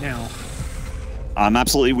 right now. I'm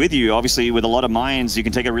absolutely with you. Obviously, with a lot of mines, you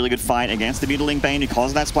can take a really good fight against the Mutiling Bane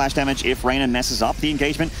because of that splash damage if Reynor messes up the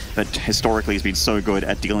engagement. But historically, he's been so good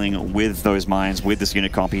at dealing with those mines, with this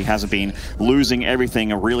unit comp. He hasn't been losing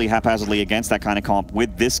everything really haphazardly against that kind of comp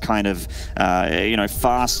with this kind of,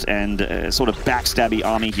 fast and sort of backstabby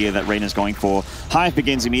army here that Reynor's going for. Hive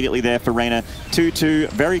begins immediately there for Reynor. 2-2,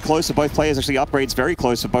 very close for both players. Actually, upgrades very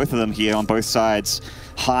close for both of them here on both sides.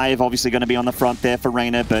 Hive obviously going to be on the front there for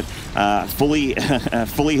Reynor, but fully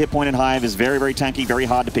hit-pointed Hive is very, very tanky, very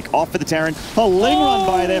hard to pick off for the Terran. A Ling run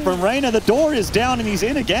by there from Reynor. The door is down and he's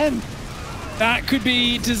in again. That could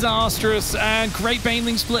be disastrous, and great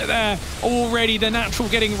Baneling split there already. The natural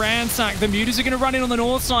getting ransacked. The mutas are going to run in on the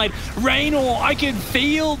north side. Reynor, I can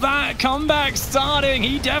feel that comeback starting.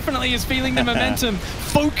 He definitely is feeling the momentum.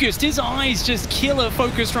 Focused, his eyes just killer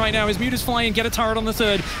focused right now. His mutas fly in, get a turret on the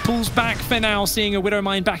 3rd. Pulls back for now, seeing a Widow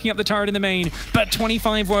Mine backing up the turret in the main. But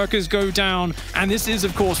 25 workers go down, and this is,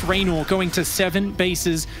 of course, Reynor going to 7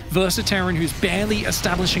 bases versus a Terran who's barely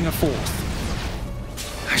establishing a 4th.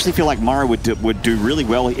 I actually feel like Maru would do really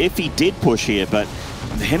well if he did push here, but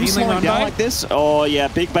him slowing down like this, oh yeah,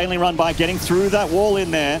 big Baneling run by, getting through that wall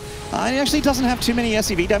in there. He actually doesn't have too many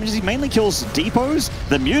SCV damages. He mainly kills depots.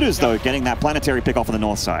 The mutas, though, getting that planetary pick off on the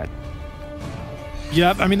north side.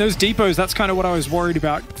 Yeah, I mean, those depots, that's kind of what I was worried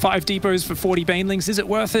about. 5 depots for 40 Banelings. Is it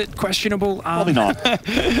worth it? Questionable. Probably not.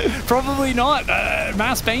 Probably not.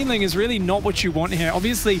 Mass Baneling is really not what you want here.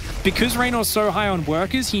 Obviously, because Reynor's so high on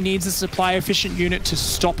workers, he needs a supply-efficient unit to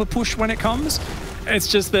stop a push when it comes. It's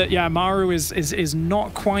just that, yeah, Maru is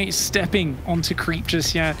not quite stepping onto creep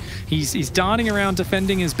just yet. He's darting around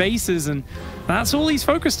defending his bases, and that's all he's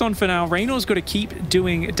focused on for now. Reynor's got to keep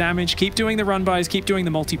doing damage, keep doing the run-bys, keep doing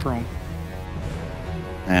the multi-prong.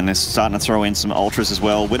 And they're starting to throw in some ultras as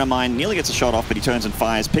well. Widow Mine nearly gets a shot off, but he turns and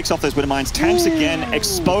fires, picks off those Widow Mines, tanks again,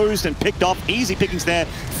 exposed and picked off. Easy pickings there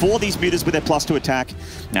for these mutas with their +2 attack.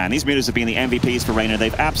 Now, and these mutas have been the MVPs for Reynor.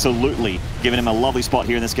 They've absolutely given him a lovely spot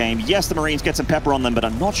here in this game. Yes, the Marines get some pepper on them, but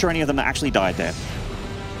I'm not sure any of them actually died there.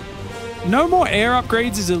 No more air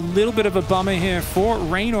upgrades is a little bit of a bummer here for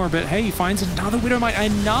Reynor, but hey, he finds another Widow Mine,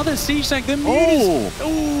 another siege tank. The mutas,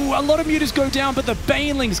 ooh, a lot of mutas go down, but the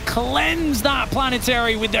Banelings cleanse that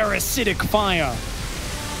planetary with their acidic fire.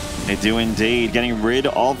 They do indeed, getting rid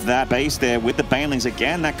of that base there with the Banelings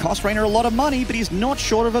again. That cost Reynor a lot of money, but he's not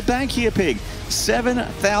short of a bank here, Pig.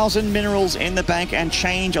 7,000 minerals in the bank and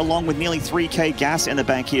change, along with nearly 3k gas in the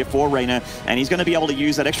bank here for Reynor. And he's going to be able to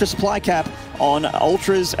use that extra supply cap on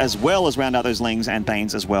ultras as well as round out those Lings and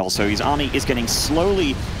Banes as well. So his army is getting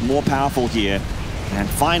slowly more powerful here. And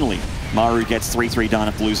finally, Maru gets 3-3 done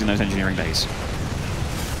after losing those engineering bays.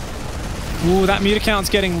 Ooh, that muta count's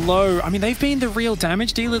getting low. I mean, they've been the real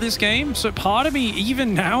damage dealer this game. So part of me,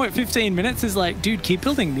 even now at 15 minutes, is like, dude, keep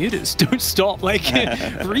building mutas. Don't stop. Like,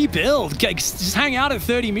 rebuild. Just hang out at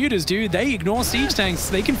 30 mutas, dude. They ignore siege tanks.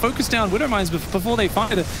 They can focus down Widow Mines before they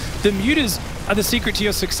fire. The mutas are the secret to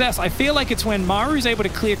your success. I feel like it's when Maru's able to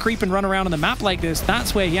clear creep and run around on the map like this,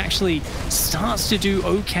 that's where he actually starts to do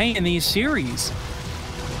okay in these series.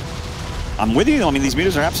 I'm with you. I mean, these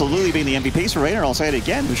mutas are absolutely being the MVPs for Reynor. I'll say it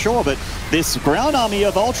again for sure, but this ground army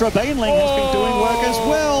of Ultra Baneling has been doing work as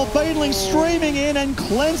well. Baneling streaming in and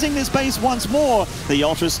cleansing this base once more. The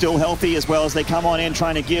Ultra's still healthy as well as they come on in,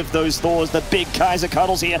 trying to give those Thors the big Kaiser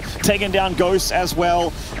cuddles here, taking down Ghosts as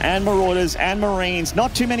well, and Marauders and Marines.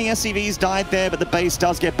 Not too many SCVs died there, but the base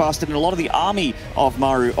does get busted, and a lot of the army of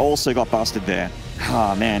Maru also got busted there.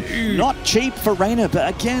 Oh man, not cheap for Reynor, but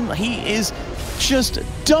again, he is just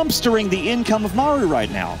dumpstering the income of Maru right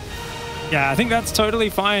now. Yeah, I think that's totally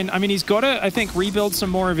fine. I mean, he's got to, I think, rebuild some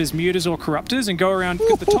more of his mutas or corruptors and go around,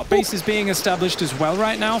 because the top base is being established as well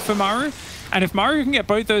right now for Maru. And if Maru can get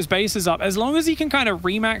both those bases up, as long as he can kind of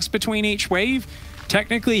remax between each wave,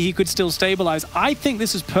 technically he could still stabilize. I think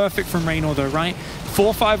this is perfect from Reynor though, right?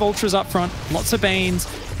 4-5 Ultras up front, lots of Banes,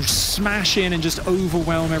 smash in and just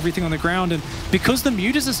overwhelm everything on the ground. And because the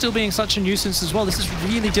mutas are still being such a nuisance as well, this is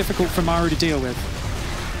really difficult for Maru to deal with.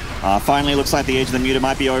 Finally, looks like the age of the muta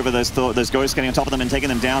might be over. Those Ghosts getting on top of them and taking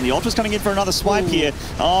them down. The Ultra's coming in for another swipe here.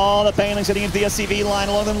 Oh, the Baneling's getting into the SCV line.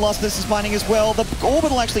 A lot of them lost. This is mining as well. The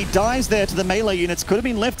Orbital actually dies there to the melee units. Could have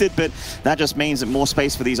been lifted, but that just means that more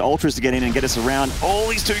space for these Ultras to get in and get us around. All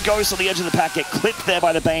these two Ghosts on the edge of the pack get clipped there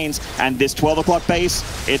by the Banes. And this 12 o'clock base,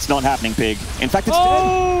 it's not happening, Pig. In fact, it's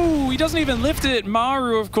dead. He doesn't even lift it.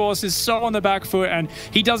 Maru, of course, is so on the back foot, and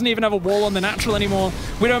he doesn't even have a wall on the natural anymore.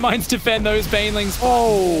 Widowmines defend those Banelings.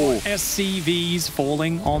 Oh, SCVs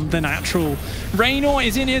falling on the natural. Reynor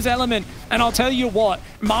is in his element, and I'll tell you what,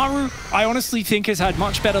 Maru, I honestly think has had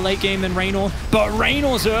much better late game than Reynor, but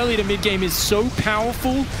Reynor's early to mid game is so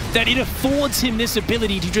powerful that it affords him this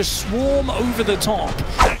ability to just swarm over the top.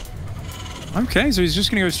 Okay, so he's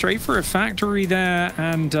just going to go straight for a factory there,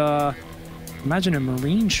 and imagine a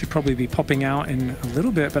Marine should probably be popping out in a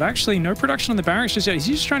little bit, but actually no production on the barracks just yet. He's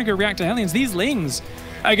just trying to go react to Hellions. These Lings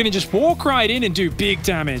are going to just walk right in and do big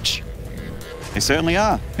damage. They certainly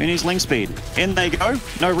are. Who needs Ling speed? In they go.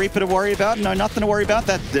 No Reaper to worry about. No nothing to worry about.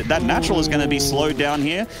 That natural is going to be slowed down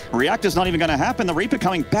here. Reactor's not even going to happen. The Reaper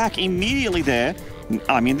coming back immediately there.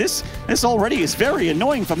 I mean, this already is very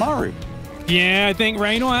annoying for Maru. Yeah, I think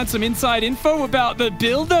Reynor had some inside info about the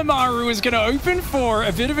build that Maru is going to open for.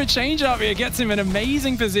 A bit of a change up here gets him an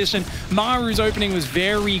amazing position. Maru's opening was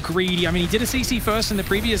very greedy. I mean, he did a CC first in the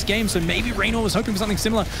previous game, so maybe Reynor was hoping for something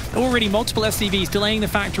similar. Already multiple SCVs, delaying the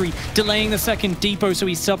factory, delaying the second depot, so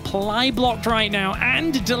he's supply blocked right now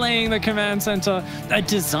and delaying the command center. A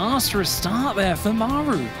disastrous start there for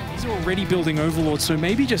Maru. He's already building Overlord, so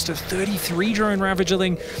maybe just a 33 drone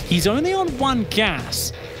Ravagerling. He's only on 1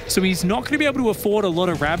 gas. So he's not going to be able to afford a lot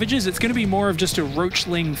of Ravagers. It's going to be more of just a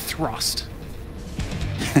Roachling thrust.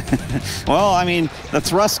 Well, I mean, the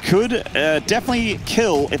thrust could definitely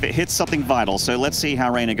kill if it hits something vital. So let's see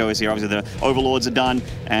how Reynor goes here. Obviously, the Overlords are done,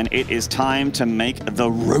 and it is time to make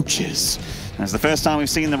the Roaches. It's the first time we've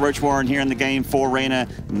seen the Roach Warren here in the game for Reynor.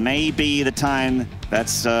 Maybe the time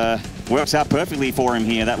that's works out perfectly for him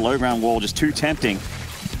here. That low ground wall just too tempting.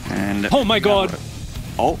 And oh my god.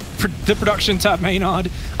 Oh, the production tab,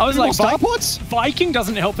 Maynard. I was like, Viking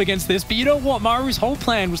doesn't help against this, but you know what? Maru's whole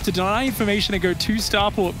plan was to deny information and go 2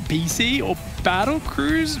 Starport BC or Battle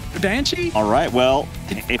Cruise Banshee. All right, well,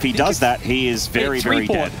 if he does that, he is very, very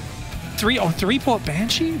dead. 3-port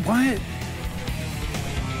Banshee? What?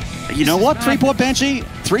 You know what? 3-port Banshee?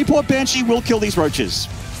 3-port Banshee will kill these Roaches,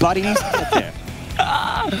 but he needs to get there.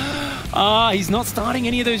 He's not starting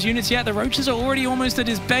any of those units yet. The Roaches are already almost at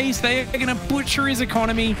his base. They are going to butcher his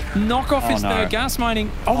economy, knock off his third gas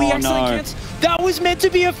mining. Oh, he accidentally gets... That was meant to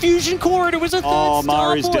be a fusion core, and it was a third Starport.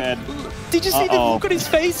 Maru's dead. Did you see the look on his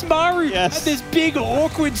face? Maru had this big,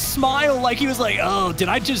 awkward smile, like he was like, oh, did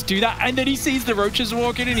I just do that? And then he sees the Roaches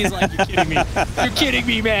walk in, and he's like, you're kidding me. You're kidding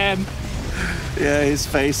me, man. Yeah, his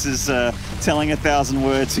face is telling 1,000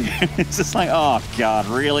 words here. It's just like, oh, God,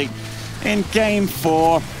 really? In game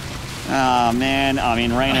 4. Oh, man. I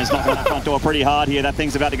mean, Reynor's knocking on the front door pretty hard here. That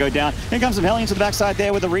thing's about to go down. Here comes some Hellions to the backside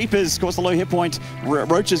there with the Reapers. Of course, the low hit point.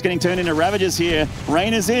 Roach is getting turned into Ravagers here.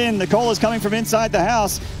 Reynor's in. The call is coming from inside the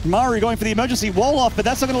house. Maru going for the emergency wall off, but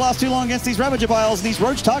that's not going to last too long against these Ravager piles and these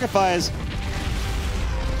Roach target fires.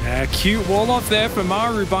 Yeah, cute wall off there for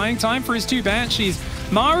Maru, buying time for his 2 Banshees.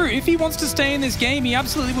 Maru, if he wants to stay in this game, he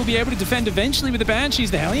absolutely will be able to defend eventually with the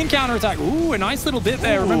Banshees. The Hellion counterattack. Ooh, a nice little bit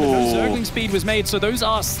there. Remember, no Zergling speed was made, so those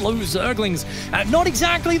are slow Zerglings. Not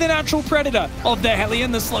exactly the natural predator of the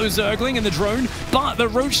Hellion, the slow Zergling and the drone, but the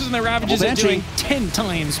Roaches and the Ravagers are doing 10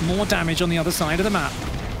 times more damage on the other side of the map.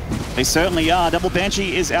 They certainly are. Double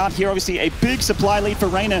Banshee is out here. Obviously, a big supply lead for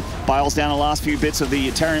Reynor. Biles down the last few bits of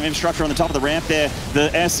the Terran infrastructure on the top of the ramp there. The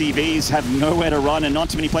SCVs have nowhere to run and not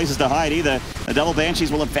too many places to hide either. The Double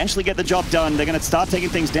Banshees will eventually get the job done. They're going to start taking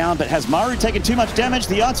things down, but has Maru taken too much damage?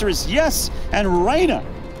 The answer is yes, and Reynor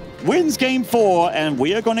wins game 4, and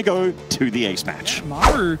we are going to go to the ace match.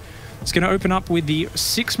 Maru is going to open up with the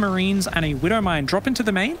 6 Marines and a Widow Mine, drop into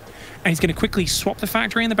the main, and he's going to quickly swap the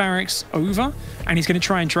factory and the barracks over, and he's going to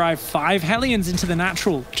try and drive 5 Hellions into the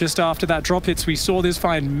natural. Just after that drop hits, we saw this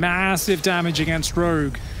find massive damage against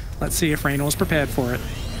Rogue. Let's see if Reynor's prepared for it.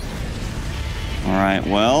 All right,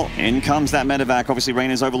 well, in comes that medevac. Obviously,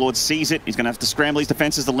 Reynor's Overlord sees it. He's going to have to scramble his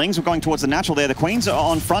defenses. The Lings were going towards the natural there. The Queens are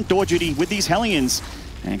on front door duty with these Hellions.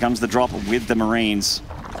 And here comes the drop with the Marines.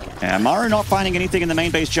 Maru not finding anything in the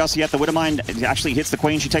main base just yet. The Widowmine actually hits the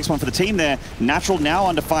Queen. She takes one for the team there. Natural now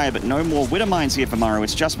under fire, but no more Widowmines here for Maru.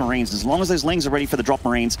 It's just Marines. As long as those Lings are ready for the drop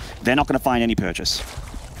Marines, they're not going to find any purchase.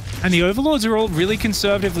 And the Overlords are all really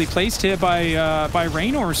conservatively placed here by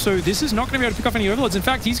Reynor, so this is not going to be able to pick off any Overlords. In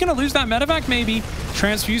fact, he's going to lose that medevac maybe.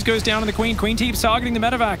 Transfuse goes down on the Queen. Queen keeps targeting the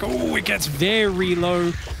medevac. Oh, it gets very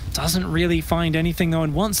low. Doesn't really find anything though,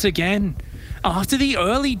 and once again, after the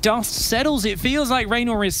early dust settles, it feels like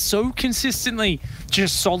Reynor is so consistently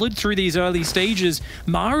just solid through these early stages.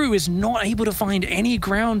 Maru is not able to find any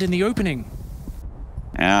ground in the opening.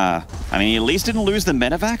 I mean, he at least didn't lose the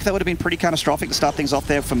medevac. That would have been pretty catastrophic to start things off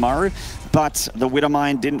there for Maru. But the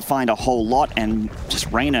Widowmine didn't find a whole lot, and just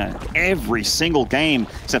Reynor, every single game,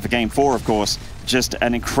 except for game 4, of course, just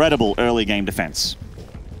an incredible early game defense.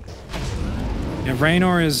 Yeah,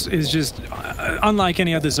 Reynor is just unlike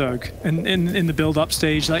any other Zerg in the build-up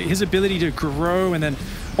stage. Like, his ability to grow and then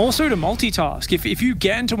also to multitask. If you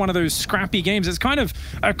get into one of those scrappy games, it's kind of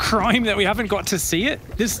a crime that we haven't got to see it.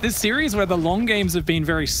 This series where the long games have been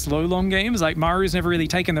very slow long games, like Maru's never really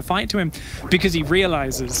taken the fight to him because he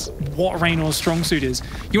realizes what Reynor's strong suit is.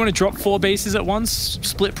 You want to drop 4 bases at once,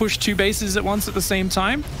 split push 2 bases at once at the same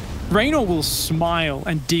time? Reynor will smile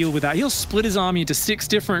and deal with that. He'll split his army into 6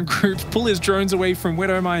 different groups, pull his drones away from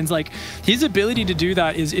Widow Mines. Like, his ability to do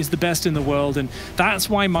that is the best in the world, and that's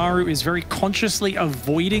why Maru is very consciously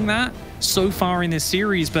avoiding that so far in this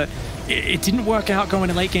series, but it didn't work out going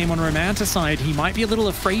to late game on Romanticide. He might be a little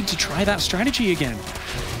afraid to try that strategy again.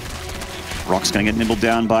 Rock's going to get nibbled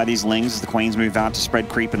down by these Lings as the Queens move out to spread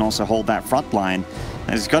creep and also hold that front line.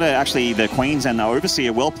 And he's got to actually, the Queens and the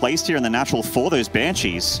Overseer well placed here in the natural for those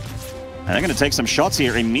Banshees. And they're going to take some shots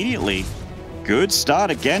here immediately. Good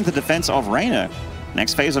start again to defense of Reynor.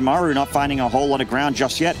 Next phase of Maru not finding a whole lot of ground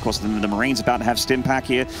just yet. Of course, the Marines about to have stim pack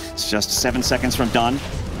here. It's just 7 seconds from done.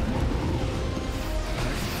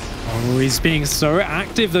 Oh, he's being so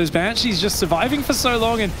active. Those Banshees just surviving for so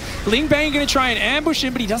long, and Ling Bang going to try and ambush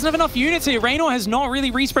him, but he doesn't have enough units here. Reynor has not really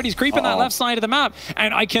respread his creep on that left side of the map,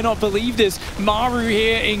 and I cannot believe this. Maru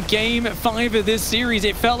here in game 5 of this series.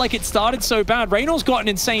 It felt like it started so bad. Reynor's got an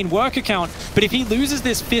insane work account, but if he loses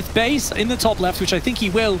this 5th base in the top left, which I think he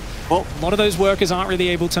will, well, a lot of those workers aren't really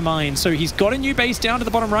able to mine. So he's got a new base down to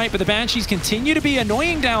the bottom right, but the Banshees continue to be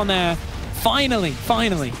annoying down there. Finally,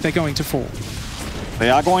 they're going to fall. They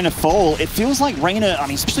are going to fall. It feels like Reynor, I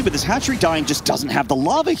mean, especially with his hatchery dying, just doesn't have the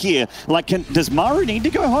lava here. Like, does Maru need to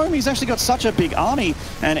go home? He's actually got such a big army,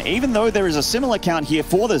 and even though there is a similar count here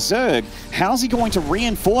for the Zerg, how's he going to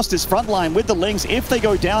reinforce this front line with the Lings if they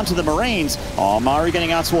go down to the Marines? Oh, Maru getting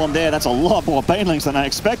outswarmed there. That's a lot more Banelings than I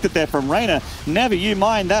expected there from Reynor. Never you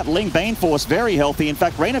mind that Ling Bane force, very healthy. In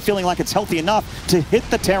fact, Reynor feeling like it's healthy enough to hit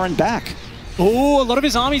the Terran back. Oh, a lot of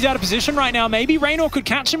his army's out of position right now. Maybe Reynor could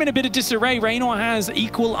catch him in a bit of disarray. Reynor has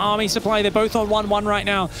equal army supply. They're both on 1-1 right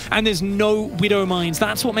now, and there's no Widow Mines.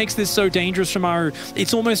 That's what makes this so dangerous for Maru.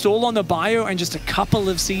 It's almost all on the bio and just a couple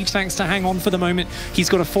of siege tanks to hang on for the moment. He's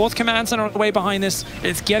got a 4th command center on the way behind this.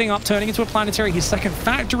 It's getting up, turning into a planetary. His 2nd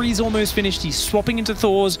factory is almost finished. He's swapping into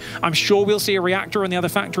Thors. I'm sure we'll see a reactor on the other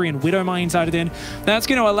factory and Widow Mines added in. That's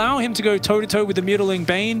going to allow him to go toe-to-toe with the Mutiling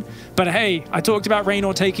Bane. But hey, I talked about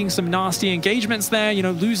Reynor taking some nasty engagements there, you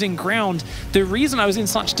know, losing ground. The reason I was in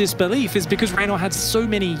such disbelief is because Reynor had so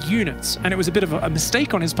many units, and it was a bit of a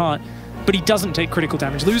mistake on his part, but he doesn't take critical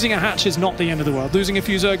damage. Losing a hatch is not the end of the world. Losing a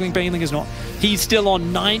few Zergling Baneling is not. He's still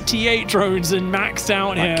on 98 drones and maxed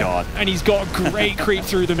out here. God. And he's got great creep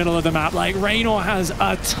through the middle of the map. Like, Reynor has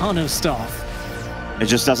a ton of stuff. It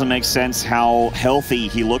just doesn't make sense how healthy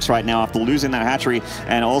he looks right now after losing that hatchery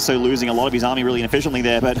and also losing a lot of his army really inefficiently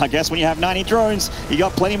there. But I guess when you have 90 drones, you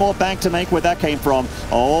got plenty more bank to make where that came from.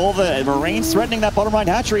 All the Marines threatening that bottom right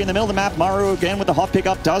hatchery in the middle of the map. Maru again with the hot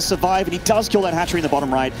pickup does survive, and he does kill that hatchery in the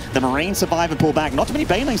bottom right. The Marines survive and pull back. Not too many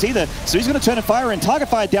banelings either, so he's going to turn and fire and target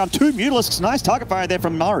fire down 2 Mutalisks. Nice target fire there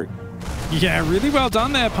from Maru. Yeah, really well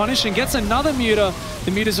done there. Punishing gets another muta.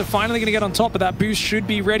 The mutas are finally going to get on top, but that boost should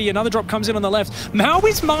be ready. Another drop comes in on the left. How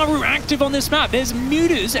is Maru active on this map? There's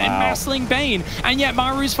mutas and Massling Bane, and yet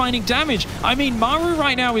Maru is finding damage. I mean, Maru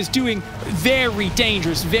right now is doing very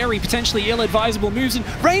dangerous, very potentially ill-advisable moves. And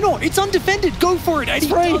Reynor, it's undefended. Go for it. And he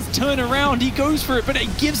does turn around. He goes for it, but it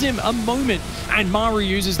gives him a moment. And Maru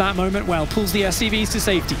uses that moment well, pulls the SCVs to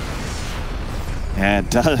safety. And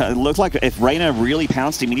it looked like if Reynor really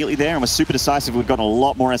pounced immediately there and was super decisive, we've gotten a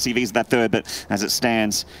lot more SCVs at that third, but as it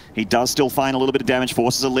stands, he does still find a little bit of damage,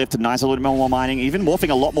 forces a lift, nice a little bit more mining, even morphing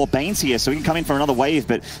a lot more Banes here, so he can come in for another wave,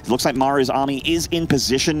 but it looks like Maru's army is in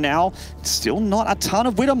position now. Still not a ton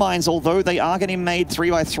of Widow Mines, although they are getting made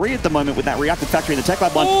 3x3 at the moment with that reactive factory in the Tech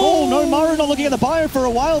Lab one. Oh no, Maru not looking at the bio for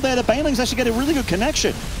a while there. The Banelings actually get a really good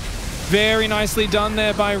connection. Very nicely done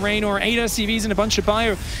there by Reynor. 8 SCVs and a bunch of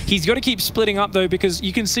bio. He's got to keep splitting up, though, because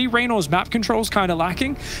you can see Reynor's map control's kind of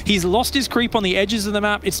lacking. He's lost his creep on the edges of the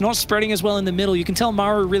map. It's not spreading as well in the middle. You can tell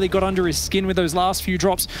Maru really got under his skin with those last few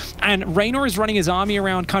drops. And Reynor is running his army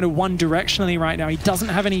around kind of one-directionally right now. He doesn't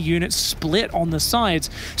have any units split on the sides.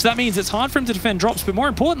 So that means it's hard for him to defend drops, but more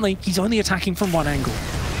importantly, he's only attacking from one angle.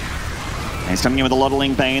 He's coming in with a lot of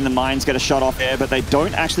Ling Bane. The mines get a shot off there, but they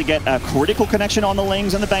don't actually get a critical connection on the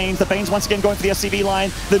Lings and the Banes. The Banes once again going for the SCV line.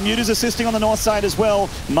 The Mutas assisting on the north side as well.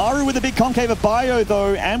 Maru with a big concave of bio,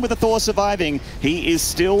 though, and with the Thor surviving, he is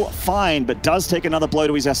still fine, but does take another blow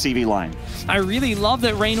to his SCV line. I really love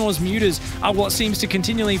that Reynor's Mutas are what seems to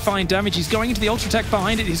continually find damage. He's going into the Ultra Tech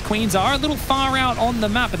behind it. His Queens are a little far out on the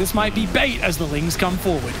map, but this might be bait as the Lings come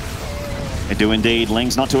forward. They do indeed.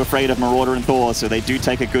 Ling's not too afraid of Marauder and Thor, so they do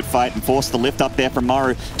take a good fight and force the lift up there from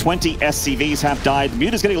Maru. 20 SCVs have died.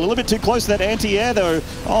 Muta's getting a little bit too close to that anti-air, though.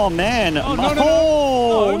 Oh, man. Oh,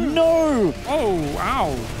 no. Oh,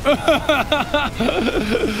 ow.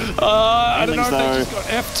 I don't know if they just got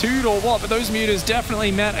F2'd or what, but those Mutas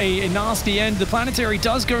definitely met a nasty end. The Planetary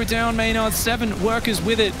does go down. Maynard, 7 workers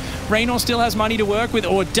with it. Reynor still has money to work with,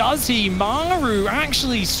 or does he? Maru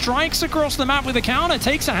actually strikes across the map with a counter,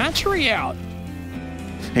 takes a hatchery out.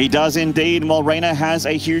 He does indeed, and while Reynor has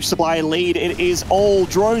a huge supply lead, it is all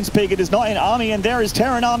drones pig. It is not an army, and there is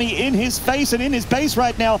Terran army in his face and in his base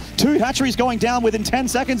right now. 2 hatcheries going down within 10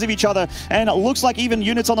 seconds of each other, and it looks like even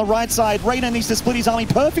units on the right side. Reynor needs to split his army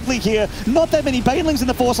perfectly here. Not that many Banelings in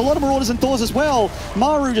the force, a lot of Marauders and Thors as well.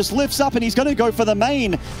 Maru just lifts up, and he's going to go for the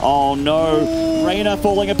main. Oh no, Reynor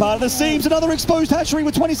falling apart at the seams. Another exposed hatchery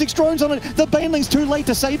with 26 drones on it. The Banelings too late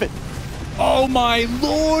to save it. Oh my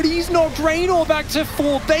lord, he's knocked Reynor back to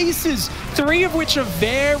 4 bases, 3 of which are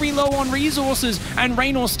very low on resources, and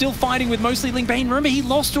Reynor still fighting with mostly Ling Bane. Remember, he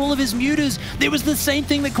lost all of his mutas. There was the same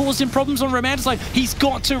thing that caused him problems on Romanticide. He's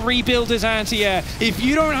got to rebuild his anti-air. If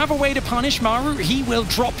you don't have a way to punish Maru, he will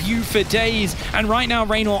drop you for days. And right now,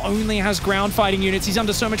 Reynor only has ground fighting units. He's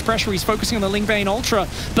under so much pressure. He's focusing on the Ling Bane Ultra,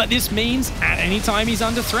 but this means at any time he's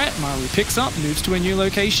under threat. Maru picks up, moves to a new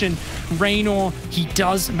location. Reynor, he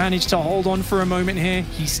does manage to hold on for a moment here.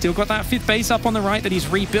 He's still got that 5th base up on the right that he's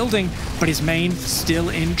rebuilding, but his main still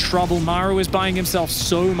in trouble. Maru is buying himself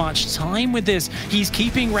so much time with this. He's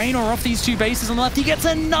keeping Reynor off these 2 bases on the left. He gets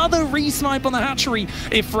another re-snipe on the hatchery.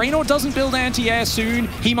 If Reynor doesn't build anti-air soon,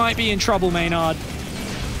 he might be in trouble, Maynard.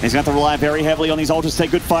 He's going to have to rely very heavily on these Ultras to take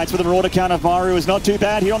good fights, but the Marauder count of Maru is not too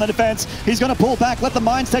bad here on the defense. He's going to pull back, let the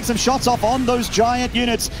mines take some shots off on those giant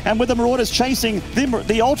units, and with the Marauders chasing,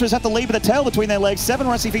 the Ultras have to leave with a tail between their legs. 7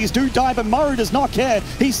 SCVs do die, but Maru does not care.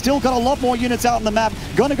 He's still got a lot more units out on the map.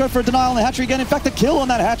 Going to go for a denial on the hatchery again. In fact, a kill on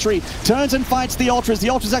that hatchery. Turns and fights the Ultras. The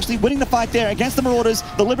Ultras actually winning the fight there against the Marauders.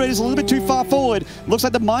 The Liberator's a little bit too far forward. Looks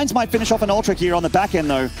like the mines might finish off an Ultra here on the back end,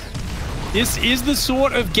 though. This is the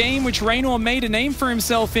sort of game which Reynor made a name for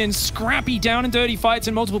himself in. Scrappy, down and dirty fights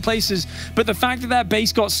in multiple places. But the fact that that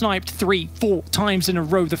base got sniped 3-4 times in a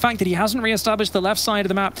row, the fact that he hasn't reestablished the left side of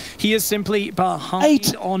the map, he is simply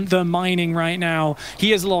behind on the mining right now.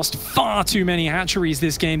 He has lost far too many hatcheries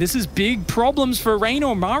this game. This is big problems for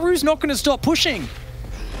Reynor. Maru's not going to stop pushing.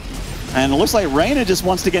 And it looks like Reynor just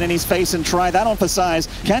wants to get in his face and try that on for size.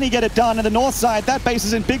 Can he get it done? On the north side, that base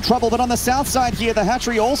is in big trouble, but on the south side here, the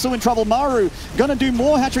hatchery also in trouble. Maru gonna do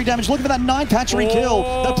more hatchery damage. Looking for that 9th hatchery kill.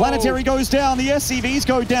 The Planetary goes down, the SCVs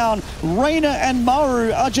go down. Reynor and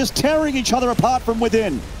Maru are just tearing each other apart from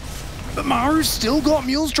within. But Maru's still got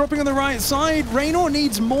mules dropping on the right side. Reynor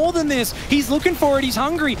needs more than this. He's looking for it. He's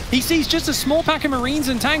hungry. He sees just a small pack of Marines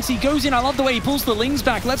and tanks. He goes in. I love the way he pulls the Lings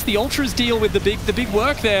back, lets the Ultras deal with the big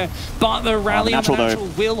work there. But the rally on the natural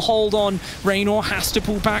will hold on. Reynor has to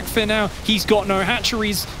pull back for now. He's got no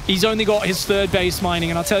hatcheries. He's only got his third base mining.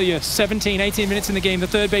 And I'll tell you, 17, 18 minutes in the game, the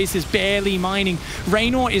third base is barely mining.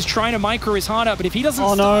 Reynor is trying to micro his heart out, but if he doesn't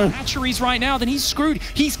start hatcheries right now, then he's screwed.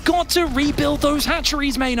 He's got to rebuild those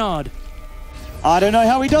hatcheries, Maynard. I don't know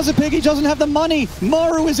how he does it, Pig. He doesn't have the money.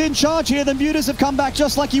 Maru is in charge here. The Mutas have come back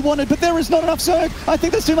just like he wanted, but there is not enough Zerg. I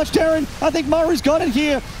think there's too much Terran. I think Maru's got it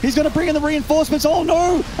here. He's going to bring in the reinforcements. Oh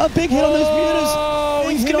no! A big hit on those Mutas.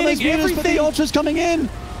 Big hit on those Mutas, but the Ultras coming in.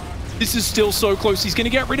 This is still so close. He's going to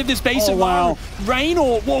get rid of this base of Maru.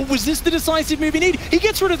 Reynor, whoa, was this the decisive move he needed? He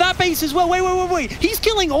gets rid of that base as well. Wait. He's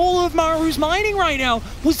killing all of Maru's mining right now.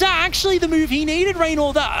 Was that actually the move he needed,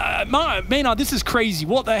 Reynor? Maynard, this is crazy.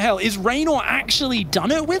 What the hell? Is Reynor actually done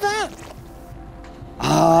it with that?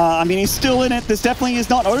 I mean, he's still in it. This definitely is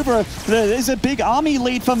not over. There's a big army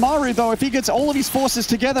lead for Maru, though. If he gets all of his forces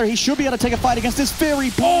together, he should be able to take a fight against this very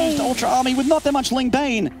bruised Ultra army with not that much Ling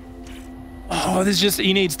Bane. Oh, this is just,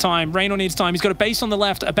 he needs time. Reynor needs time. He's got a base on the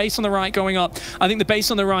left, a base on the right going up. I think the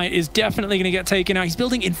base on the right is definitely going to get taken out. He's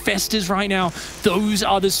building Infestors right now. Those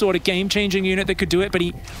are the sort of game-changing unit that could do it, but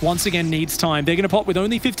he, once again, needs time. They're going to pop with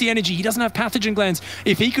only 50 energy. He doesn't have pathogen glands.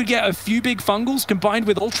 If he could get a few big fungals combined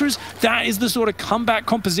with Ultras, that is the sort of comeback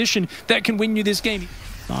composition that can win you this game.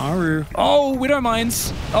 Maru. Oh, Widow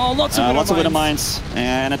Mines. Oh, lots of Widow Mines.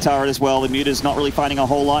 And a turret as well. The Muta's not really finding a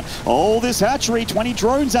whole lot. Oh, this hatchery, 20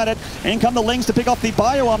 drones at it. In come the Lings to pick off the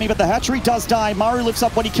Bio Army, but the hatchery does die. Maru lifts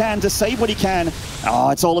up what he can to save what he can. Oh,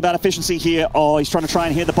 it's all about efficiency here. Oh, he's trying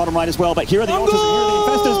to hit the bottom right as well, but here are the Ultras and here are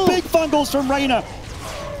the Infestors. Big fungals from Reynor.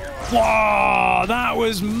 Wow, that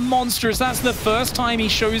was monstrous. That's the first time he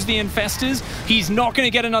shows the Infestors. He's not going to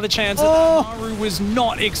get another chance. Maru was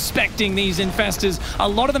not expecting these Infestors. A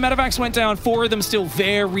lot of the medevacs went down. 4 of them still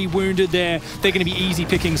very wounded there. They're going to be easy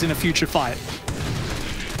pickings in a future fight.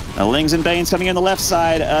 The Lings and Banes coming in the left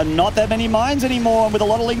side. Not that many mines anymore. With a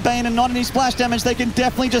lot of Ling Bane and not any splash damage, they can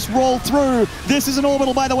definitely just roll through. This is an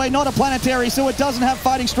orbital, by the way, not a planetary, so it doesn't have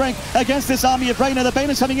fighting strength against this army of Reynor. The Bane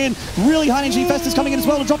is coming in. Really high energy Infestors coming in as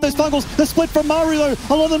well to drop those fungals. The split from Maru, though.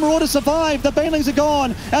 A lot of them are all to survive. The Banelings are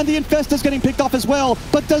gone, and the Infestors getting picked off as well.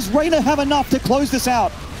 But does Reynor have enough to close this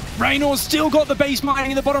out? Reynor's still got the base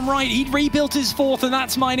mining in the bottom right. He'd rebuilt his 4th, and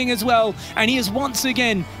that's mining as well. And he has once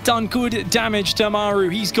again done good damage to Maru.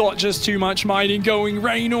 He's got just too much mining going.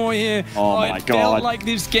 Reynor here. Oh my God. It felt like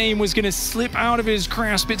this game was going to slip out of his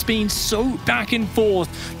grasp. It's been so back and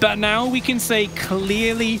forth. But now we can say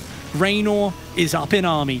clearly Reynor is up in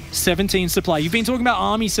army. 17 supply. You've been talking about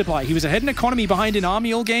army supply. He was ahead in economy, behind in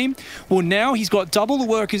army all game. Well, now he's got double the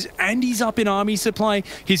workers and he's up in army supply.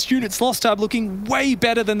 His units lost tab looking way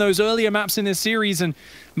better than those earlier maps in this series, and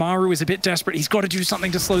Maru is a bit desperate. He's got to do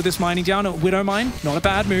something to slow this mining down. A Widow Mine, not a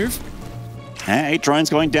bad move. 8 drones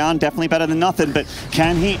going down, definitely better than nothing, but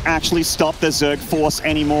can he actually stop the Zerg force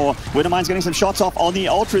anymore? Widowmine's getting some shots off on the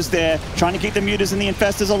Ultras there, trying to keep the Mutas and the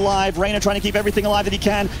Infestors alive. Reynor trying to keep everything alive that he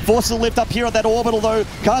can. Forces a lift up here at that orbital, though.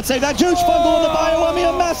 Can't save that. Huge fungal on the Bio Army,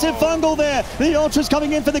 a massive fungal there. The Ultras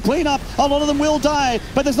coming in for the cleanup. A lot of them will die,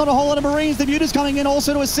 but there's not a whole lot of Marines. The Mutas coming in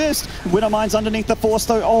also to assist. Widowmine's underneath the force,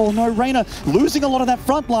 though. Oh no, Reynor losing a lot of that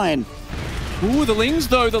front line. Ooh, the Lings,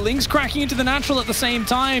 though. The Lings cracking into the natural at the same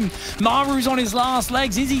time. Maru's on his last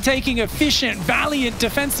legs. Is he taking efficient, valiant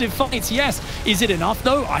defensive fights? Yes. Is it enough,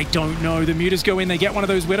 though? I don't know. The Mutas go in. They get one of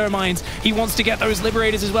those Widow Mines. He wants to get those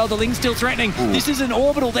Liberators as well. The Lings still threatening. This is an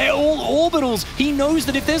orbital. They're all orbitals. He knows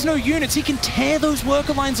that if there's no units, he can tear those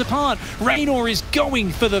worker lines apart. Reynor is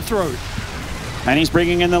going for the throat. And he's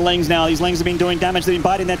bringing in the Lings now. These Lings have been doing damage, they've been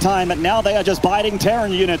biding their time, but now they are just biting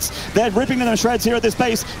Terran units. They're ripping them to shreds here at this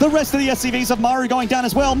base. The rest of the SCVs of Maru going down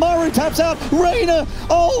as well. Maru taps out. Reynor,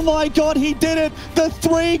 oh my God, he did it. The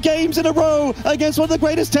 3 games in a row against one of the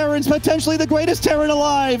greatest Terrans, potentially the greatest Terran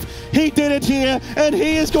alive. He did it here, and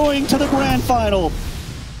he is going to the grand final.